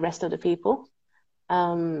the rest of the people.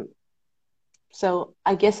 um so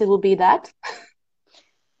I guess it will be that.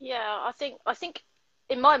 Yeah, I think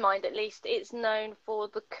in my mind at least, it's known for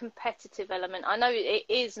the competitive element. I know it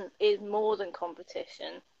is more than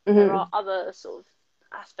competition. There are Hmm. other sort of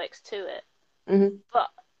aspects to it, Hmm. but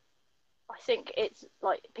I think it's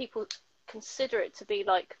like people consider it to be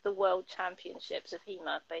like the world championships of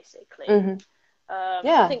HEMA, basically. Hmm. I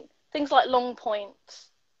Yeah. think things like long point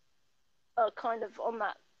are kind of on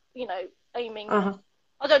that, you know, aiming at. Uh-huh.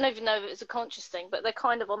 I don't even know if it's a conscious thing, but they're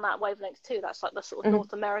kind of on that wavelength too. That's like the sort of Hmm.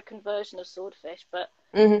 North American version of Swordfish. But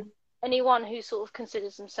Hmm. anyone who sort of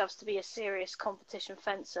considers themselves to be a serious competition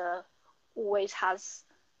fencer always has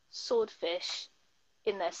Swordfish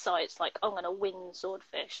in their sights. Like, I'm going to win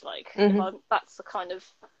Swordfish. Like, if Hmm. I'm, that's the kind of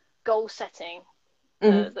goal setting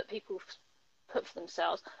Hmm. that people put for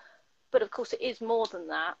themselves. But of course, it is more than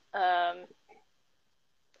that.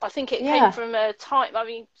 I think it came Yeah. from a time. I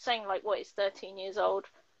mean, saying like what, it's 13 years old.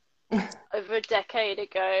 Over a decade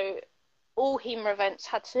ago, all HEMA events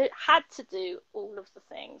had to do all of the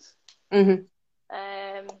things. Hmm.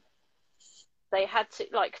 Um, they had to,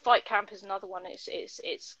 like, Fight Camp is another one.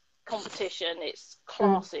 It's competition, it's Hmm.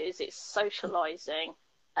 classes, it's socializing,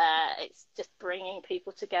 it's just bringing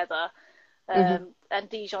people together. Hmm. And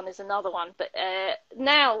Dijon is another one. But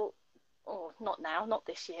now, or not now, not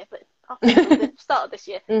this year, but up until the Hmm. start of this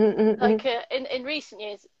year, Hmm. like in recent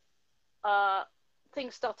years, uh,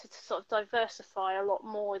 things started to sort of diversify a lot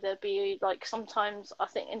more. There'd be like sometimes I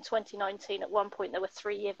think in 2019 at one point there were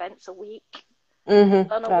 3 events a week.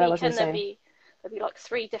 Mm-hmm. On a That was weekend insane. there'd be like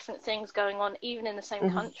 3 different things going on, even in the same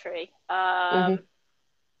Mm-hmm. country. Mm-hmm.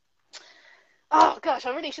 Oh gosh,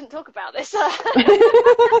 I really shouldn't talk about this. Just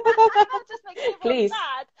makes everyone Please,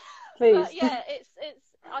 sad. But please. yeah, it's.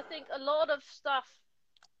 I think a lot of stuff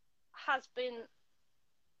has been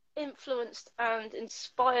influenced and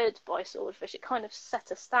inspired by Swordfish. It kind of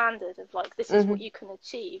set a standard of like, this is Mm-hmm. what you can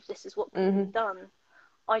achieve. This is what can be Mm-hmm. done.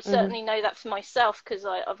 I Mm-hmm. certainly know that for myself because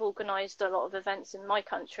I've organised a lot of events in my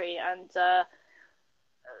country, and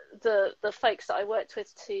the folks that I worked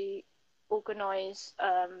with to organise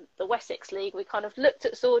the Wessex League, we kind of looked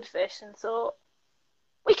at Swordfish and thought,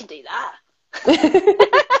 we can do that.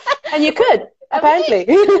 And you could, And we apparently.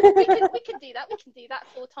 did. We can do that. We can do that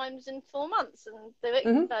 4 times in 4 months and do it.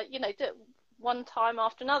 Mm-hmm. Do it one time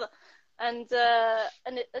after another. And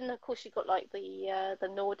of course you've got like the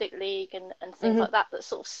Nordic League and things Mm-hmm. like that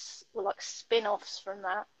sort of were like spin-offs from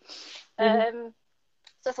that. Mm-hmm.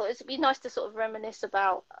 So I thought it'd be nice to sort of reminisce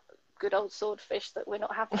about good old Swordfish that we're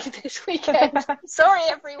not having this weekend. Sorry,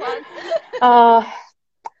 everyone.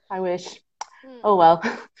 I wish. Oh well.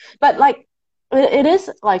 But like it is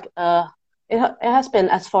like it has been,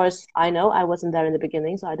 as far as I know, I wasn't there in the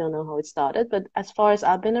beginning, so I don't know how it started, but as far as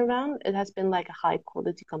I've been around, it has been like a high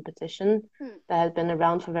quality competition that has been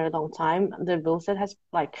around for a very long time. The rule set has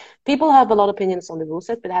like, people have a lot of opinions on the rule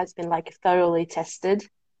set, but it has been like thoroughly tested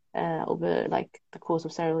over like the course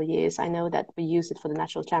of several years. I know that we used it for the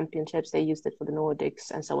national championships, they used it for the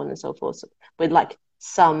Nordics and so on and so forth, with like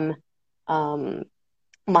some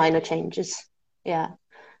minor changes. Yeah.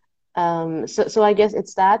 So I guess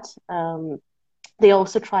it's that. They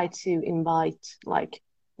also try to invite like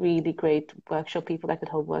really great workshop people that could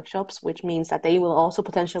hold workshops, which means that they will also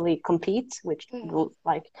potentially compete, which will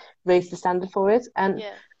like raise the standard for it. And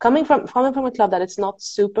coming from a club that it's not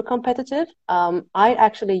super competitive, I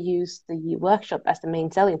actually use the workshop as the main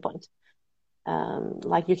selling point.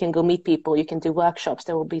 Like you can go meet people, you can do workshops.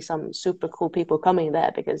 There will be some super cool people coming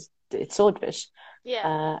there because it's Swordfish.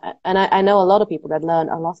 Yeah. And I know a lot of people that learn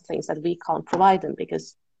a lot of things that we can't provide them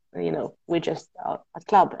because, we're just a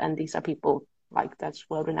club, and these are people like that's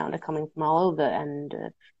world renowned, are coming from all over, and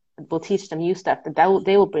we'll teach them new stuff that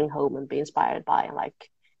they will bring home and be inspired by and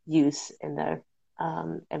like use in their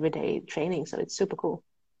everyday training. So it's super cool.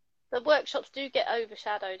 The workshops do get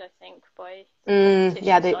overshadowed, I think, by the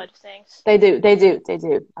competition side of things. They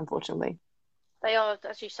do, unfortunately. They are,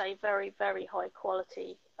 as you say, very, very high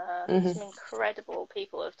quality. Some incredible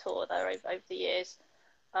people have taught there over the years.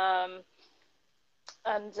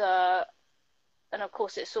 And of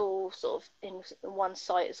course it's all sort of in one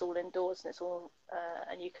site, it's all indoors, and it's all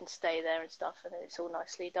and you can stay there and stuff, and it's all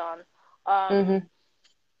nicely done.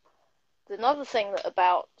 Another thing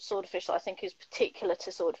about Swordfish that I think is particular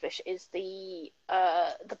to Swordfish is the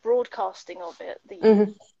broadcasting of it,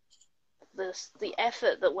 the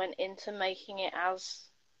effort that went into making it as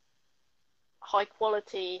high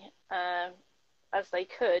quality as they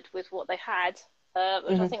could with what they had,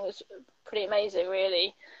 which I think was pretty amazing,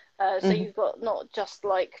 really. So you've got not just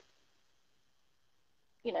like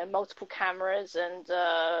multiple cameras and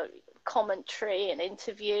commentary and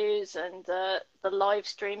interviews and the live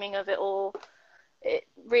streaming of it all. It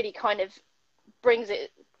really kind of brings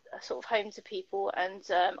it sort of home to people, and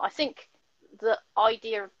I think the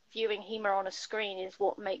idea of viewing HEMA on a screen is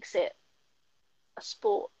what makes it a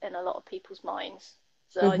sport in a lot of people's minds.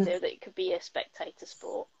 The idea that it could be a spectator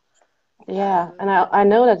sport. Yeah, and I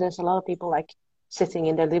know that there's a lot of people like sitting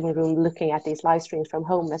in their living room looking at these live streams from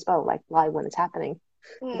home as well, like live when it's happening.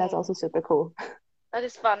 That's also super cool. That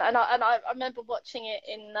is fun, and I remember watching it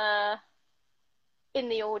in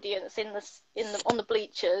the audience, on the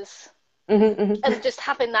bleachers, and just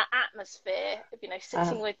having that atmosphere of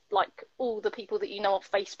sitting with like all the people that you know off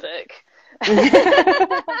Facebook.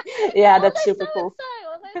 Yeah, that's super cool.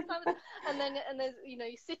 And then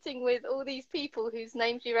you're sitting with all these people whose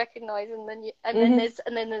names you recognise, and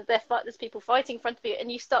then there's people fighting in front of you, and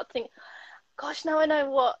you start to think, gosh, now I know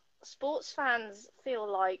what sports fans feel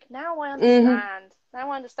like. Now I understand.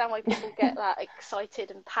 Now I understand why people get that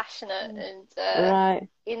excited and passionate and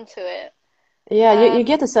into it. Yeah, you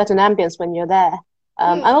get a certain ambience when you're there.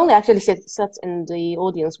 I've only actually sat in the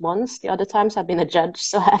audience once. The other times I've been a judge,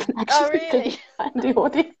 so I haven't actually been in the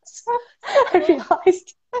audience. I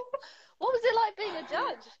realized. What was it like being a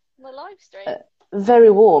judge on the live stream?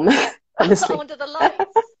 Very warm, honestly. Under the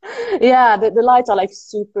lights. Yeah, the lights are like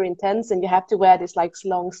super intense, and you have to wear this like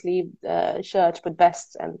long sleeve shirt with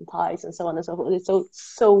vests and ties and so on and so forth. It's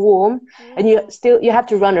so warm, and you have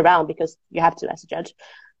to run around because you have to as a judge.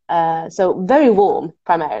 So very warm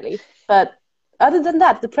primarily, but other than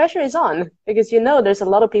that, the pressure is on because you know there's a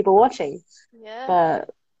lot of people watching. Yeah. But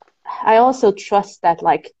I also trust that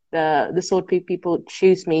like the sword people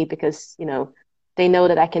choose me because they know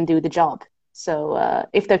that I can do the job. So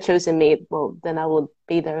if they've chosen me, well, then I will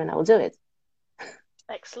be there and I will do it.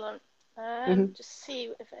 Excellent. Hmm. Just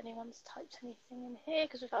see if anyone's typed anything in here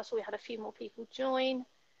because we had a few more people join.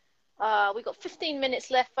 We've got 15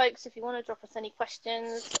 minutes left, folks. If you want to drop us any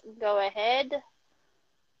questions, go ahead.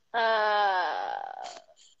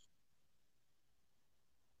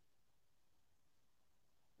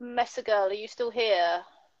 Messer Girl, are you still here?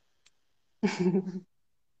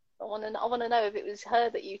 I want to know if it was her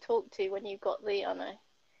that you talked to when you got the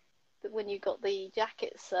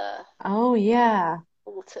jackets Oh yeah,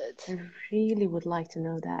 altered. I really would like to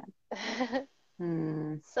know that.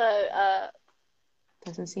 So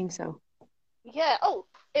Doesn't seem so. yeah. Oh,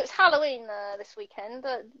 it was Halloween this weekend.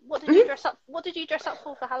 What did you dress up? What did you dress up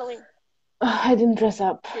for Halloween? I didn't dress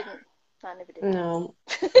up. Didn't. I never did. No,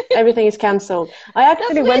 everything is cancelled. I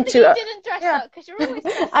actually That's went weird that to. you didn't dress Yeah, up because you're always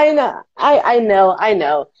dressed I up. know. I know. I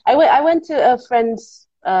know. I went to a friend's.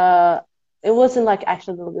 It wasn't like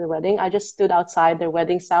actually the wedding. I just stood outside their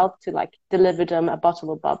wedding south to like deliver them a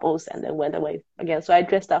bottle of bubbles and then went away again. So I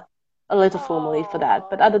dressed up a little formally for that.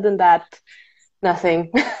 But other than that,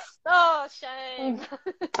 nothing. Oh, shame.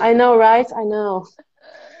 I know, right? I know.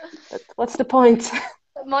 But what's the point?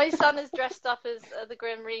 My son is dressed up as the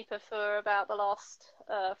Grim Reaper for about the last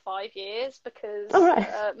 5 years because All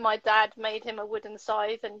right. my dad made him a wooden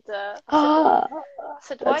scythe, and I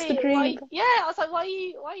said, That's the dream. yeah, I was like, why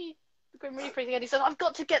are you the Grim Reaper again? And he said, I've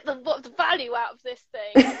got to get the value out of this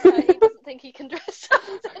thing. He doesn't think he can dress up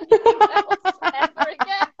as anything else ever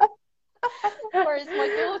again. Whereas my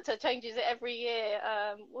daughter changes it every year.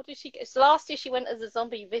 What did she get? So last year she went as a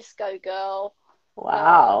zombie Visco girl.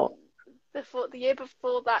 Wow. The year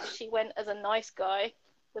before that she went as a nice guy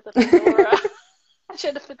with a fedora. She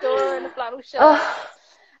had a fedora and a flannel shirt. Oh,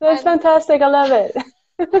 that's fantastic. I love it.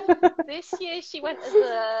 This year she went as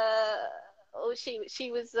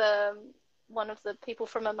she was one of the people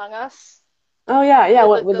from Among Us. Oh yeah.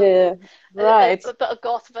 What with the right? But a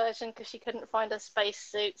goth version because she couldn't find a space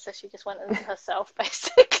suit, so she just went as herself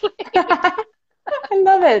basically. I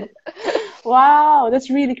love it. Wow, that's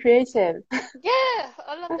really creative. Yeah,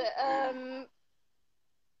 I loved it.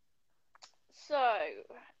 So.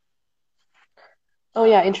 Oh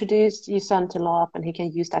yeah, introduce your son to Law Up and he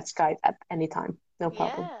can use that Skype at any time. No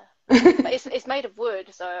problem. Yeah. But it's made of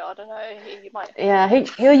wood, so I don't know. You might. Yeah,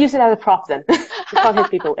 he'll use it as a prop then. You can't hit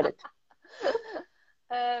people with it.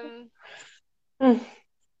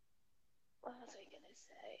 What was I gonna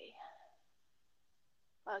say?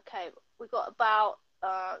 Okay, we got about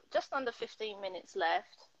just under 15 minutes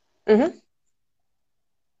left. Mm-hmm.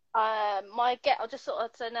 I'll just sort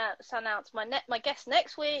of announce my guest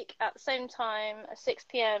next week at the same time, 6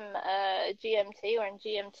 p.m. GMT. We're in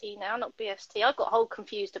GMT now, not BST. I got whole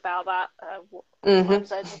confused about that time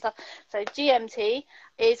zones and stuff. So GMT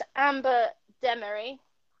is Amber Demery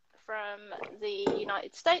from the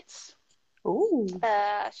United States. Ooh.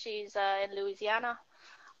 She's in Louisiana.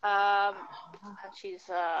 And she's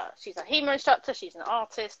a HEMA instructor. She's an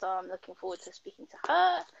artist. I'm looking forward to speaking to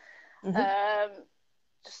her. Mm-hmm.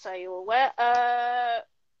 Just so you're aware. I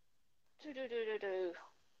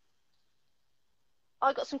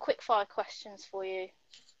got some quick fire questions for you.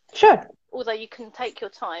 Sure. Although you can take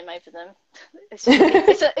your time over them. It's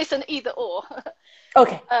an either or.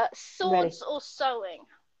 Okay. Swords or sewing?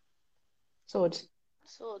 Swords.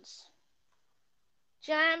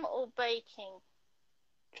 Jam or baking?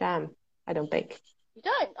 Jam. I don't bake. You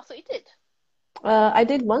don't? I thought you did. I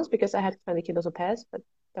did once because I had 20 kilos of pears, but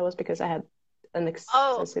that was because I had an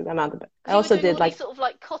excessive amount of it. I also did like sort of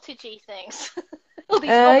like cottagey things. All these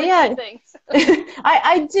things.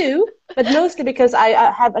 I do, but mostly because I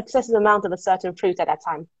have excessive amount of a certain fruit at that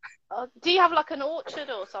time. Do you have like an orchard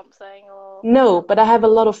or something? Or no, but I have a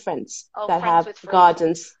lot of friends that friends have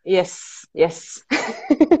gardens. Yes.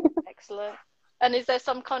 Excellent. And is there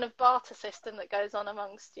some kind of barter system that goes on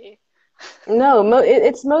amongst you? No,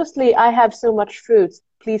 it's mostly I have so much fruit.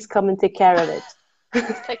 Please come and take care of it.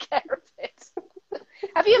 Take care of it.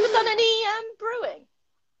 Have you ever done any brewing?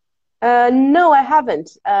 No, I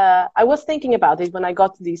haven't. I was thinking about it when I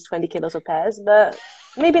got these 20 kilos of pears, but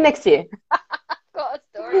maybe next year. I've got a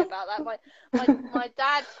story about that. My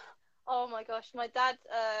dad, oh my gosh, my dad,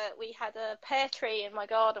 we had a pear tree in my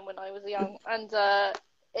garden when I was young, and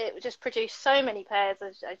it just produced so many pairs,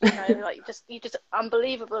 as you know, like you just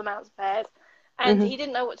unbelievable amounts of pairs. And Hmm. he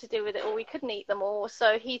didn't know what to do with it all. We couldn't eat them all,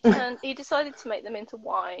 so he decided to make them into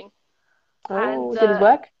wine. And Oh, did it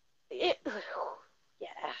work? it,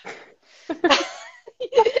 yeah.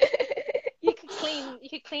 You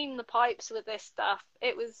could clean the pipes with this stuff.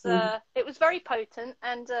 Hmm. It was very potent,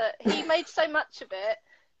 and he made so much of it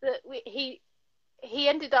that he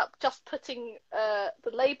ended up just putting the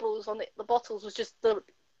labels on it. The bottles was just the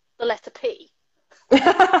letter P. so,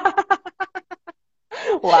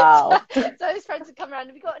 Wow. so his friends would come around.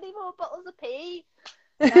 Have you got any more bottles of P?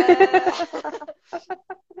 I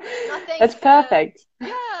That's think, perfect.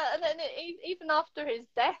 yeah, and then even after his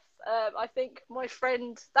death, I think my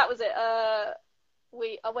friend, that was it. I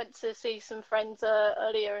went to see some friends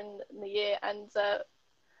earlier in the year, and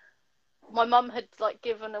my mum had like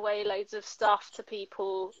given away loads of stuff to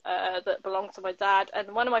people that belonged to my dad,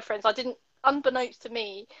 and one of my friends, I didn't, unbeknownst to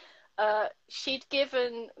me, she'd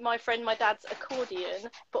given my friend my dad's accordion,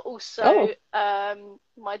 but also Oh,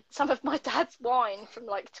 some of my dad's wine from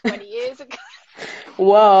like 20 years ago.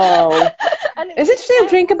 whoa. And it was Is it just still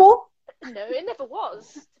drinkable? no, it never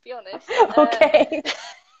was, to be honest. Okay.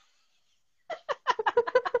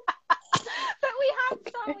 But we had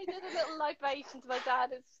some. Okay. We did a little libation to my dad.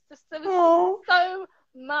 It's just there was Oh, so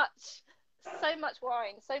much, so much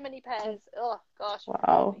wine, so many pairs. Oh gosh,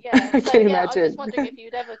 wow. yeah. I So can yeah, I'm imagine. just wondering if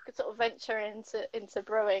you'd ever sort of venture into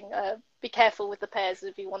brewing. Be careful with the pairs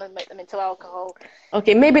if you want to make them into alcohol.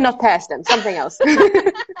 Okay, maybe not past them, something else.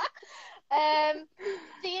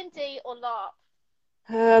 D&D or LARP?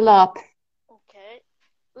 LARP. Okay.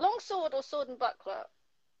 Longsword or sword and buckler?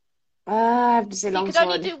 I have to say You could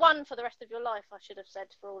only longsword. do one for the rest of your life, I should have said,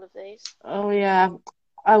 for all of these. Oh yeah,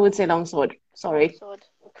 I would say longsword. Sorry. Longsword.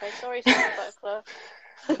 Okay, sorry, sword and buckler.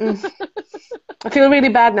 Mm. I feel really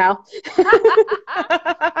bad now.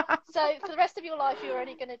 So for the rest of your life, you're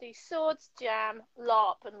only going to do swords, jam,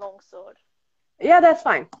 LARP, and longsword. Yeah, that's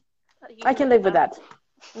fine. You I live can with live with that. that.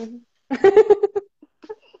 Mhm.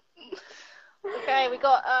 Okay, we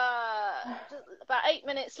got about 8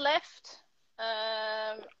 minutes left.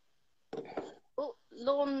 Oh,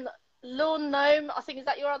 lawn gnome. I think is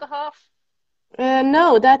that your other half?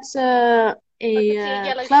 No, that's I can see a a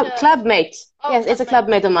yellow shirt. club mate. Oh, Yes, it's a clubmate. club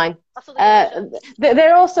mate of mine. I saw the yellow shirt.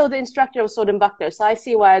 They're also the instructor of Sword and Buckler, so I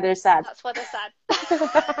see why they're sad. That's why they're sad.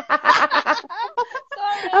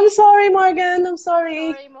 I'm Sorry. sorry, Morgan. I'm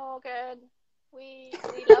sorry. Sorry, Morgan. We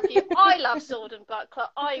love you. I love sword and buckler.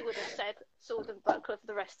 I would have said sword and buckler for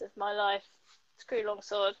the rest of my life. Screw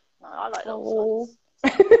longsword. No, I like Oh.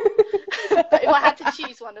 longswords. But if I had to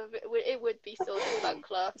choose one of it would be sword and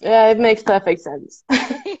buckler. Yeah, it makes perfect sense.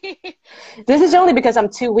 This is only because I'm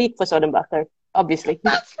too weak for Sword and Buckler, obviously.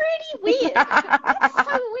 That's really weird. That's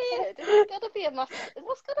so weird. It's gotta be a muscle.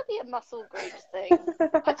 What's gotta be a muscle groups thing?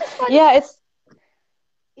 I just find Yeah, it. it's.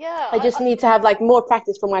 Yeah. I just need to have like more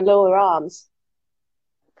practice for my lower arms.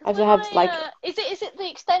 I Because have to when have like. is it the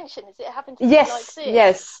extension? Is it having to be like Yes, this?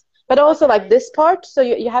 yes. But also like Okay. this part, so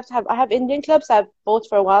you have to have. I have Indian clubs I've bought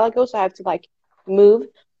for a while ago, so I have to like move.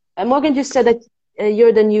 And Morgan just said that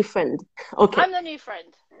you're the new friend. Okay, I'm the new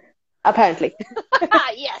friend. apparently.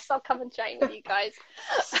 Yes, I'll come and train with you guys.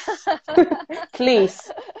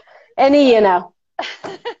 Please. Any year So, now.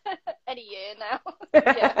 any year now.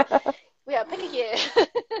 Yeah, yeah, pick a year.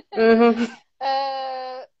 Hmm.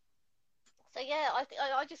 uh, so yeah, I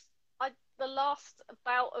the last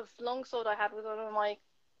bout of longsword I had with one of my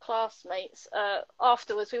classmates.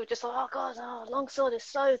 Afterwards, we were just like, oh god, oh, longsword is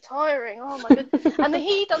so tiring. Oh my god, and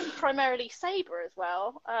he does primarily saber as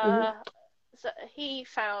well. Hmm. So he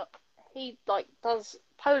like does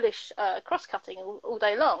Polish cross cutting all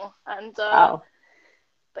day long, and Wow.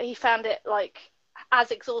 but he found it like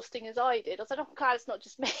as exhausting as I did. I was like, oh, I'm glad it's not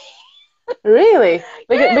just me. Really?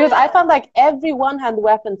 Because I Yeah. found like every one-hand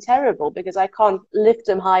weapon terrible because I can't lift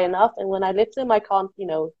them high enough, and when I lift them, I can't,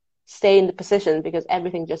 stay in the position because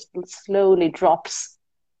everything just slowly drops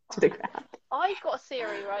to the ground. I've got a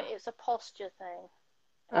theory, right? It's a posture thing.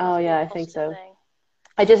 It Oh must be yeah, a I think posture so. thing.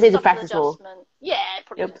 I just need to Subtle practice more. adjustment. Yeah,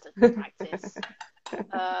 probably Yep. just a practice.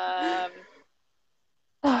 Um,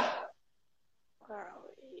 where are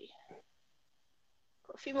we?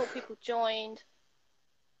 Got a few more people joined.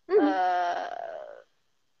 Mhm. Uh,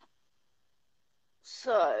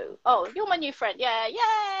 oh, you're my new friend. Yeah,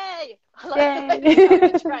 yay! I like the way we spell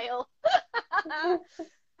Yay. betrayal.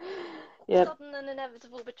 Yep. Sudden and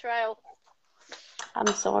inevitable betrayal. I'm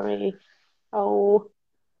sorry. Oh.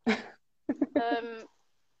 Um,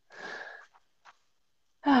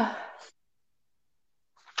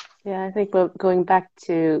 Yeah, I think we're going back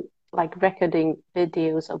to like recording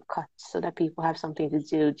videos of cuts so that people have something to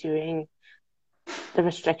do during the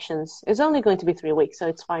restrictions. It's only going to be 3 weeks, so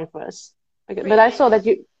it's fine for us. But I saw that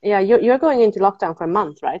you're going into lockdown for a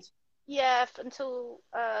month, right? Yeah, until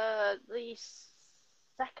the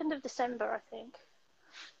 2nd of December, I think.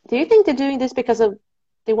 Do you think they're doing this because of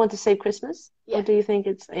they want to save Christmas? Yeah. Or do you think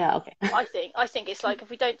it's okay? I think it's like if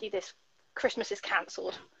we don't do this, Christmas is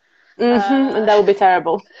cancelled. And that would be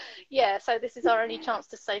terrible. Yeah, so this is our only chance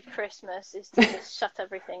to save Christmas, is to just shut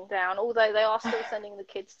everything down. Although they are still sending the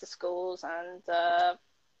kids to schools, and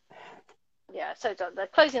yeah, so they're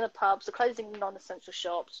closing the pubs, they're closing non-essential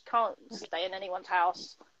shops. Can't stay in anyone's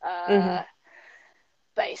house,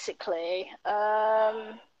 basically.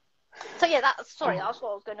 So yeah, that's what I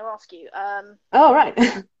was going to ask you. Oh,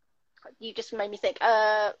 right. You just made me think.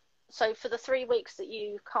 So for the 3 weeks that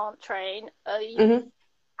you can't train,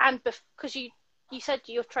 and because you said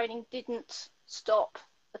your training didn't stop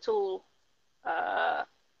at all up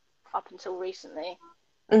until recently,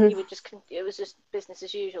 you would just it was just business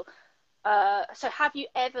as usual. So have you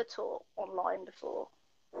ever taught online before?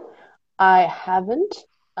 I haven't.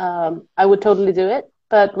 I would totally do it,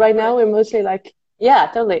 but right now we're mostly like, yeah,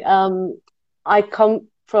 totally. I come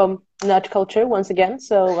from nerd culture once again,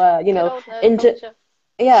 so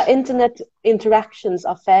internet interactions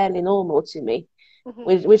are fairly normal to me,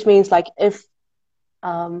 which means like if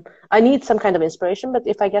I need some kind of inspiration, but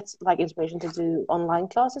if I get like inspiration to do online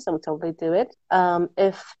classes, I would totally do it.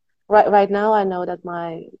 If right now I know that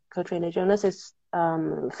my co-trainer Jonas is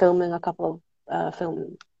filming a couple of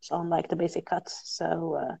films on like the basic cuts,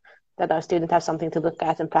 so that our students have something to look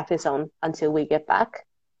at and practice on until we get back.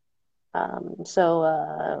 So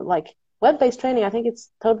like web-based training, I think it's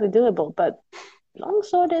totally doable, but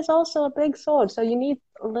longsword is also a big sword, so you need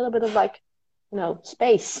a little bit of like,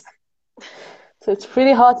 space. So it's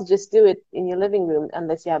pretty hard to just do it in your living room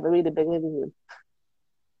unless you have a really big living room.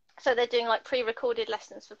 So they're doing like pre-recorded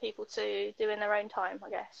lessons for people to do in their own time, I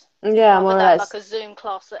guess. Yeah, more or less. Like a Zoom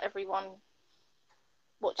class that everyone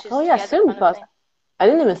watches. Oh yeah, Zoom class. I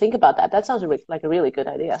didn't even think about that. That sounds like a really good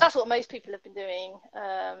idea. That's what most people have been doing.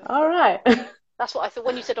 All right. That's what I thought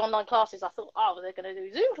when you said online classes. I thought, they're going to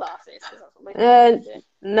do Zoom classes. That's what most people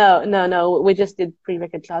do. No. We just did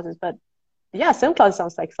pre-recorded classes, but yeah, Zoom class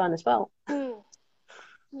sounds like fun as well.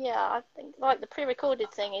 Yeah, I think like the pre-recorded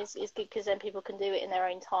thing is good because then people can do it in their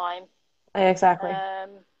own time. Exactly.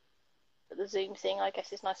 But the Zoom thing, I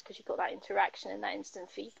guess, is nice because you've got that interaction and that instant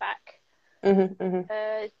feedback.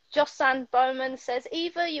 Josan Bowman says,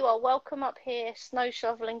 Eva, you are welcome up here. Snow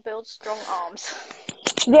shoveling builds strong arms.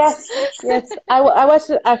 Yes. I was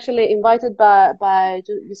actually invited by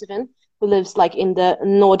Josephine, who lives like in the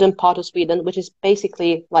northern part of Sweden, which is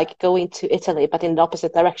basically like going to Italy, but in the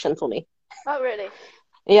opposite direction for me. Oh, really?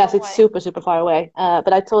 Yes, it's super, super far away.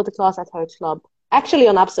 But I taught the class at her club, actually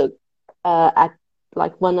on Absug, at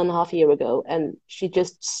like 1.5 years ago, and she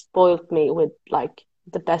just spoiled me with like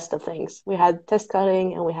the best of things. We had test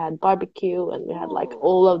cutting and we had barbecue and we had like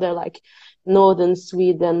all of their like northern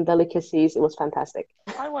Sweden delicacies. It was fantastic.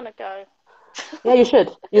 I want to go. Yeah, you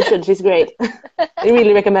should. She's great. I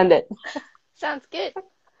really recommend it. Sounds good.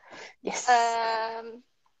 Yes.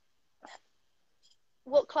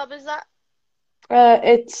 What club is that?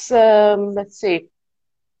 It's let's see.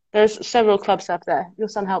 There's several clubs up there.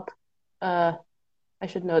 Josan, help. I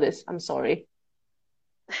should know this. I'm sorry.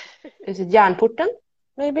 Is it Järnporten?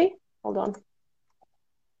 Maybe. Hold on.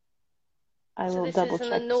 I will double check. This is in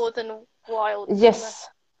the Northern Wilds. Yes,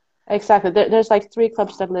 exactly. There's like 3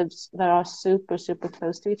 clubs that are super, super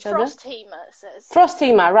close to each other. Frosthima, it says.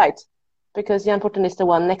 Frosthima, right? Because Järnporten is the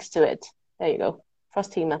one next to it. There you go.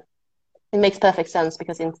 Frosthima. It makes perfect sense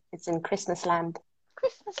because it's in Christmasland.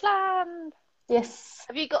 Christmasland. Yes.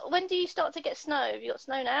 Have you got? When do you start to get snow? Have you got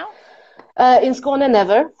snow now? In Skåne,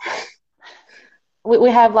 never.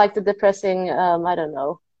 We have like the depressing, I don't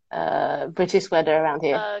know, British weather around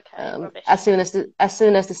here. Okay. As soon as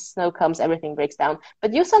the snow comes, everything breaks down.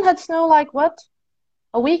 But Josan had snow like what?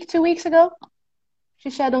 A week, 2 weeks ago?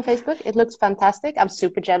 She shared on Facebook. It looks fantastic. I'm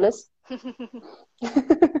super jealous.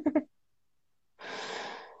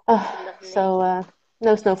 So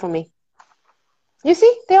no snow for me. You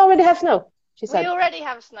see, they already have snow, she said. We already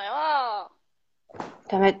have snow. Oh.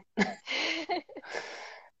 Damn it.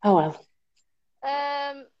 Oh well.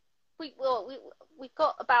 We've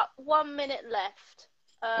got about 1 minute left.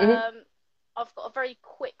 I've got a very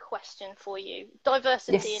quick question for you.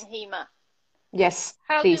 Diversity in HEMA. Yes,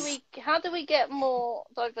 please. How do we get more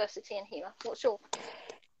diversity in HEMA? What's your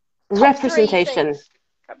representation?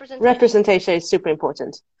 Representation is super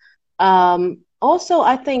important. Also,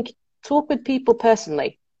 I think talk with people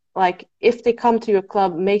personally. like if they come to your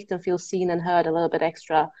club, make them feel seen and heard a little bit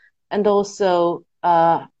extra, and also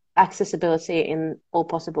accessibility in all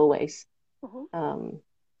possible ways.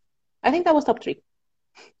 I think that was top 3.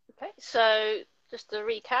 Okay, so just to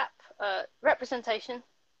recap, representation,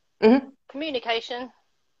 communication,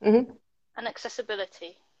 and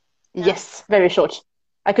accessibility. Yeah? Yes, very short.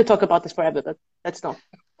 I could talk about this forever, but let's not.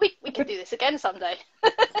 We could do this again someday.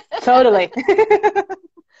 Totally.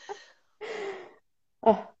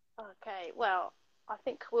 Okay, well, I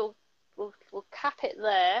think we'll cap it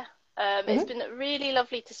there. It's been really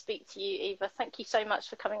lovely to speak to you, Eva. Thank you so much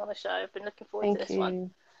for coming on the show. I've been looking forward to this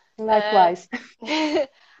one. Likewise. Have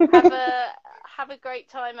a great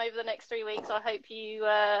time over the next 3 weeks. I hope you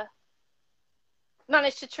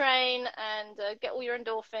manage to train and get all your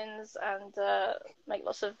endorphins and make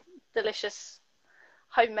lots of delicious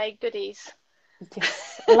homemade goodies.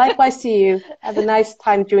 Yes. Likewise to you. Have a nice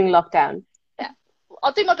time during lockdown. Yeah,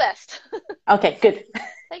 I'll do my best. Okay, good.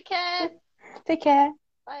 Take care. Take care.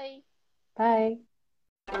 Bye. Bye.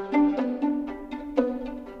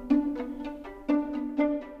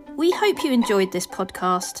 We hope you enjoyed this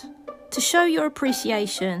podcast. To show your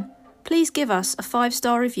appreciation, please give us a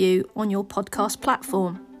 5-star review on your podcast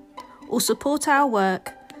platform, or support our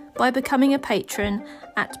work by becoming a patron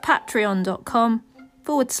at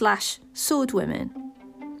patreon.com/swordwomen.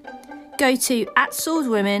 Go to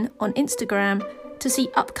 @swordwomen on Instagram to see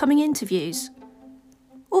upcoming interviews,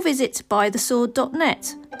 or visit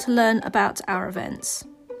bythesword.net to learn about our events,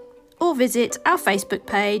 or visit our Facebook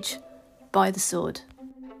page, By the Sword.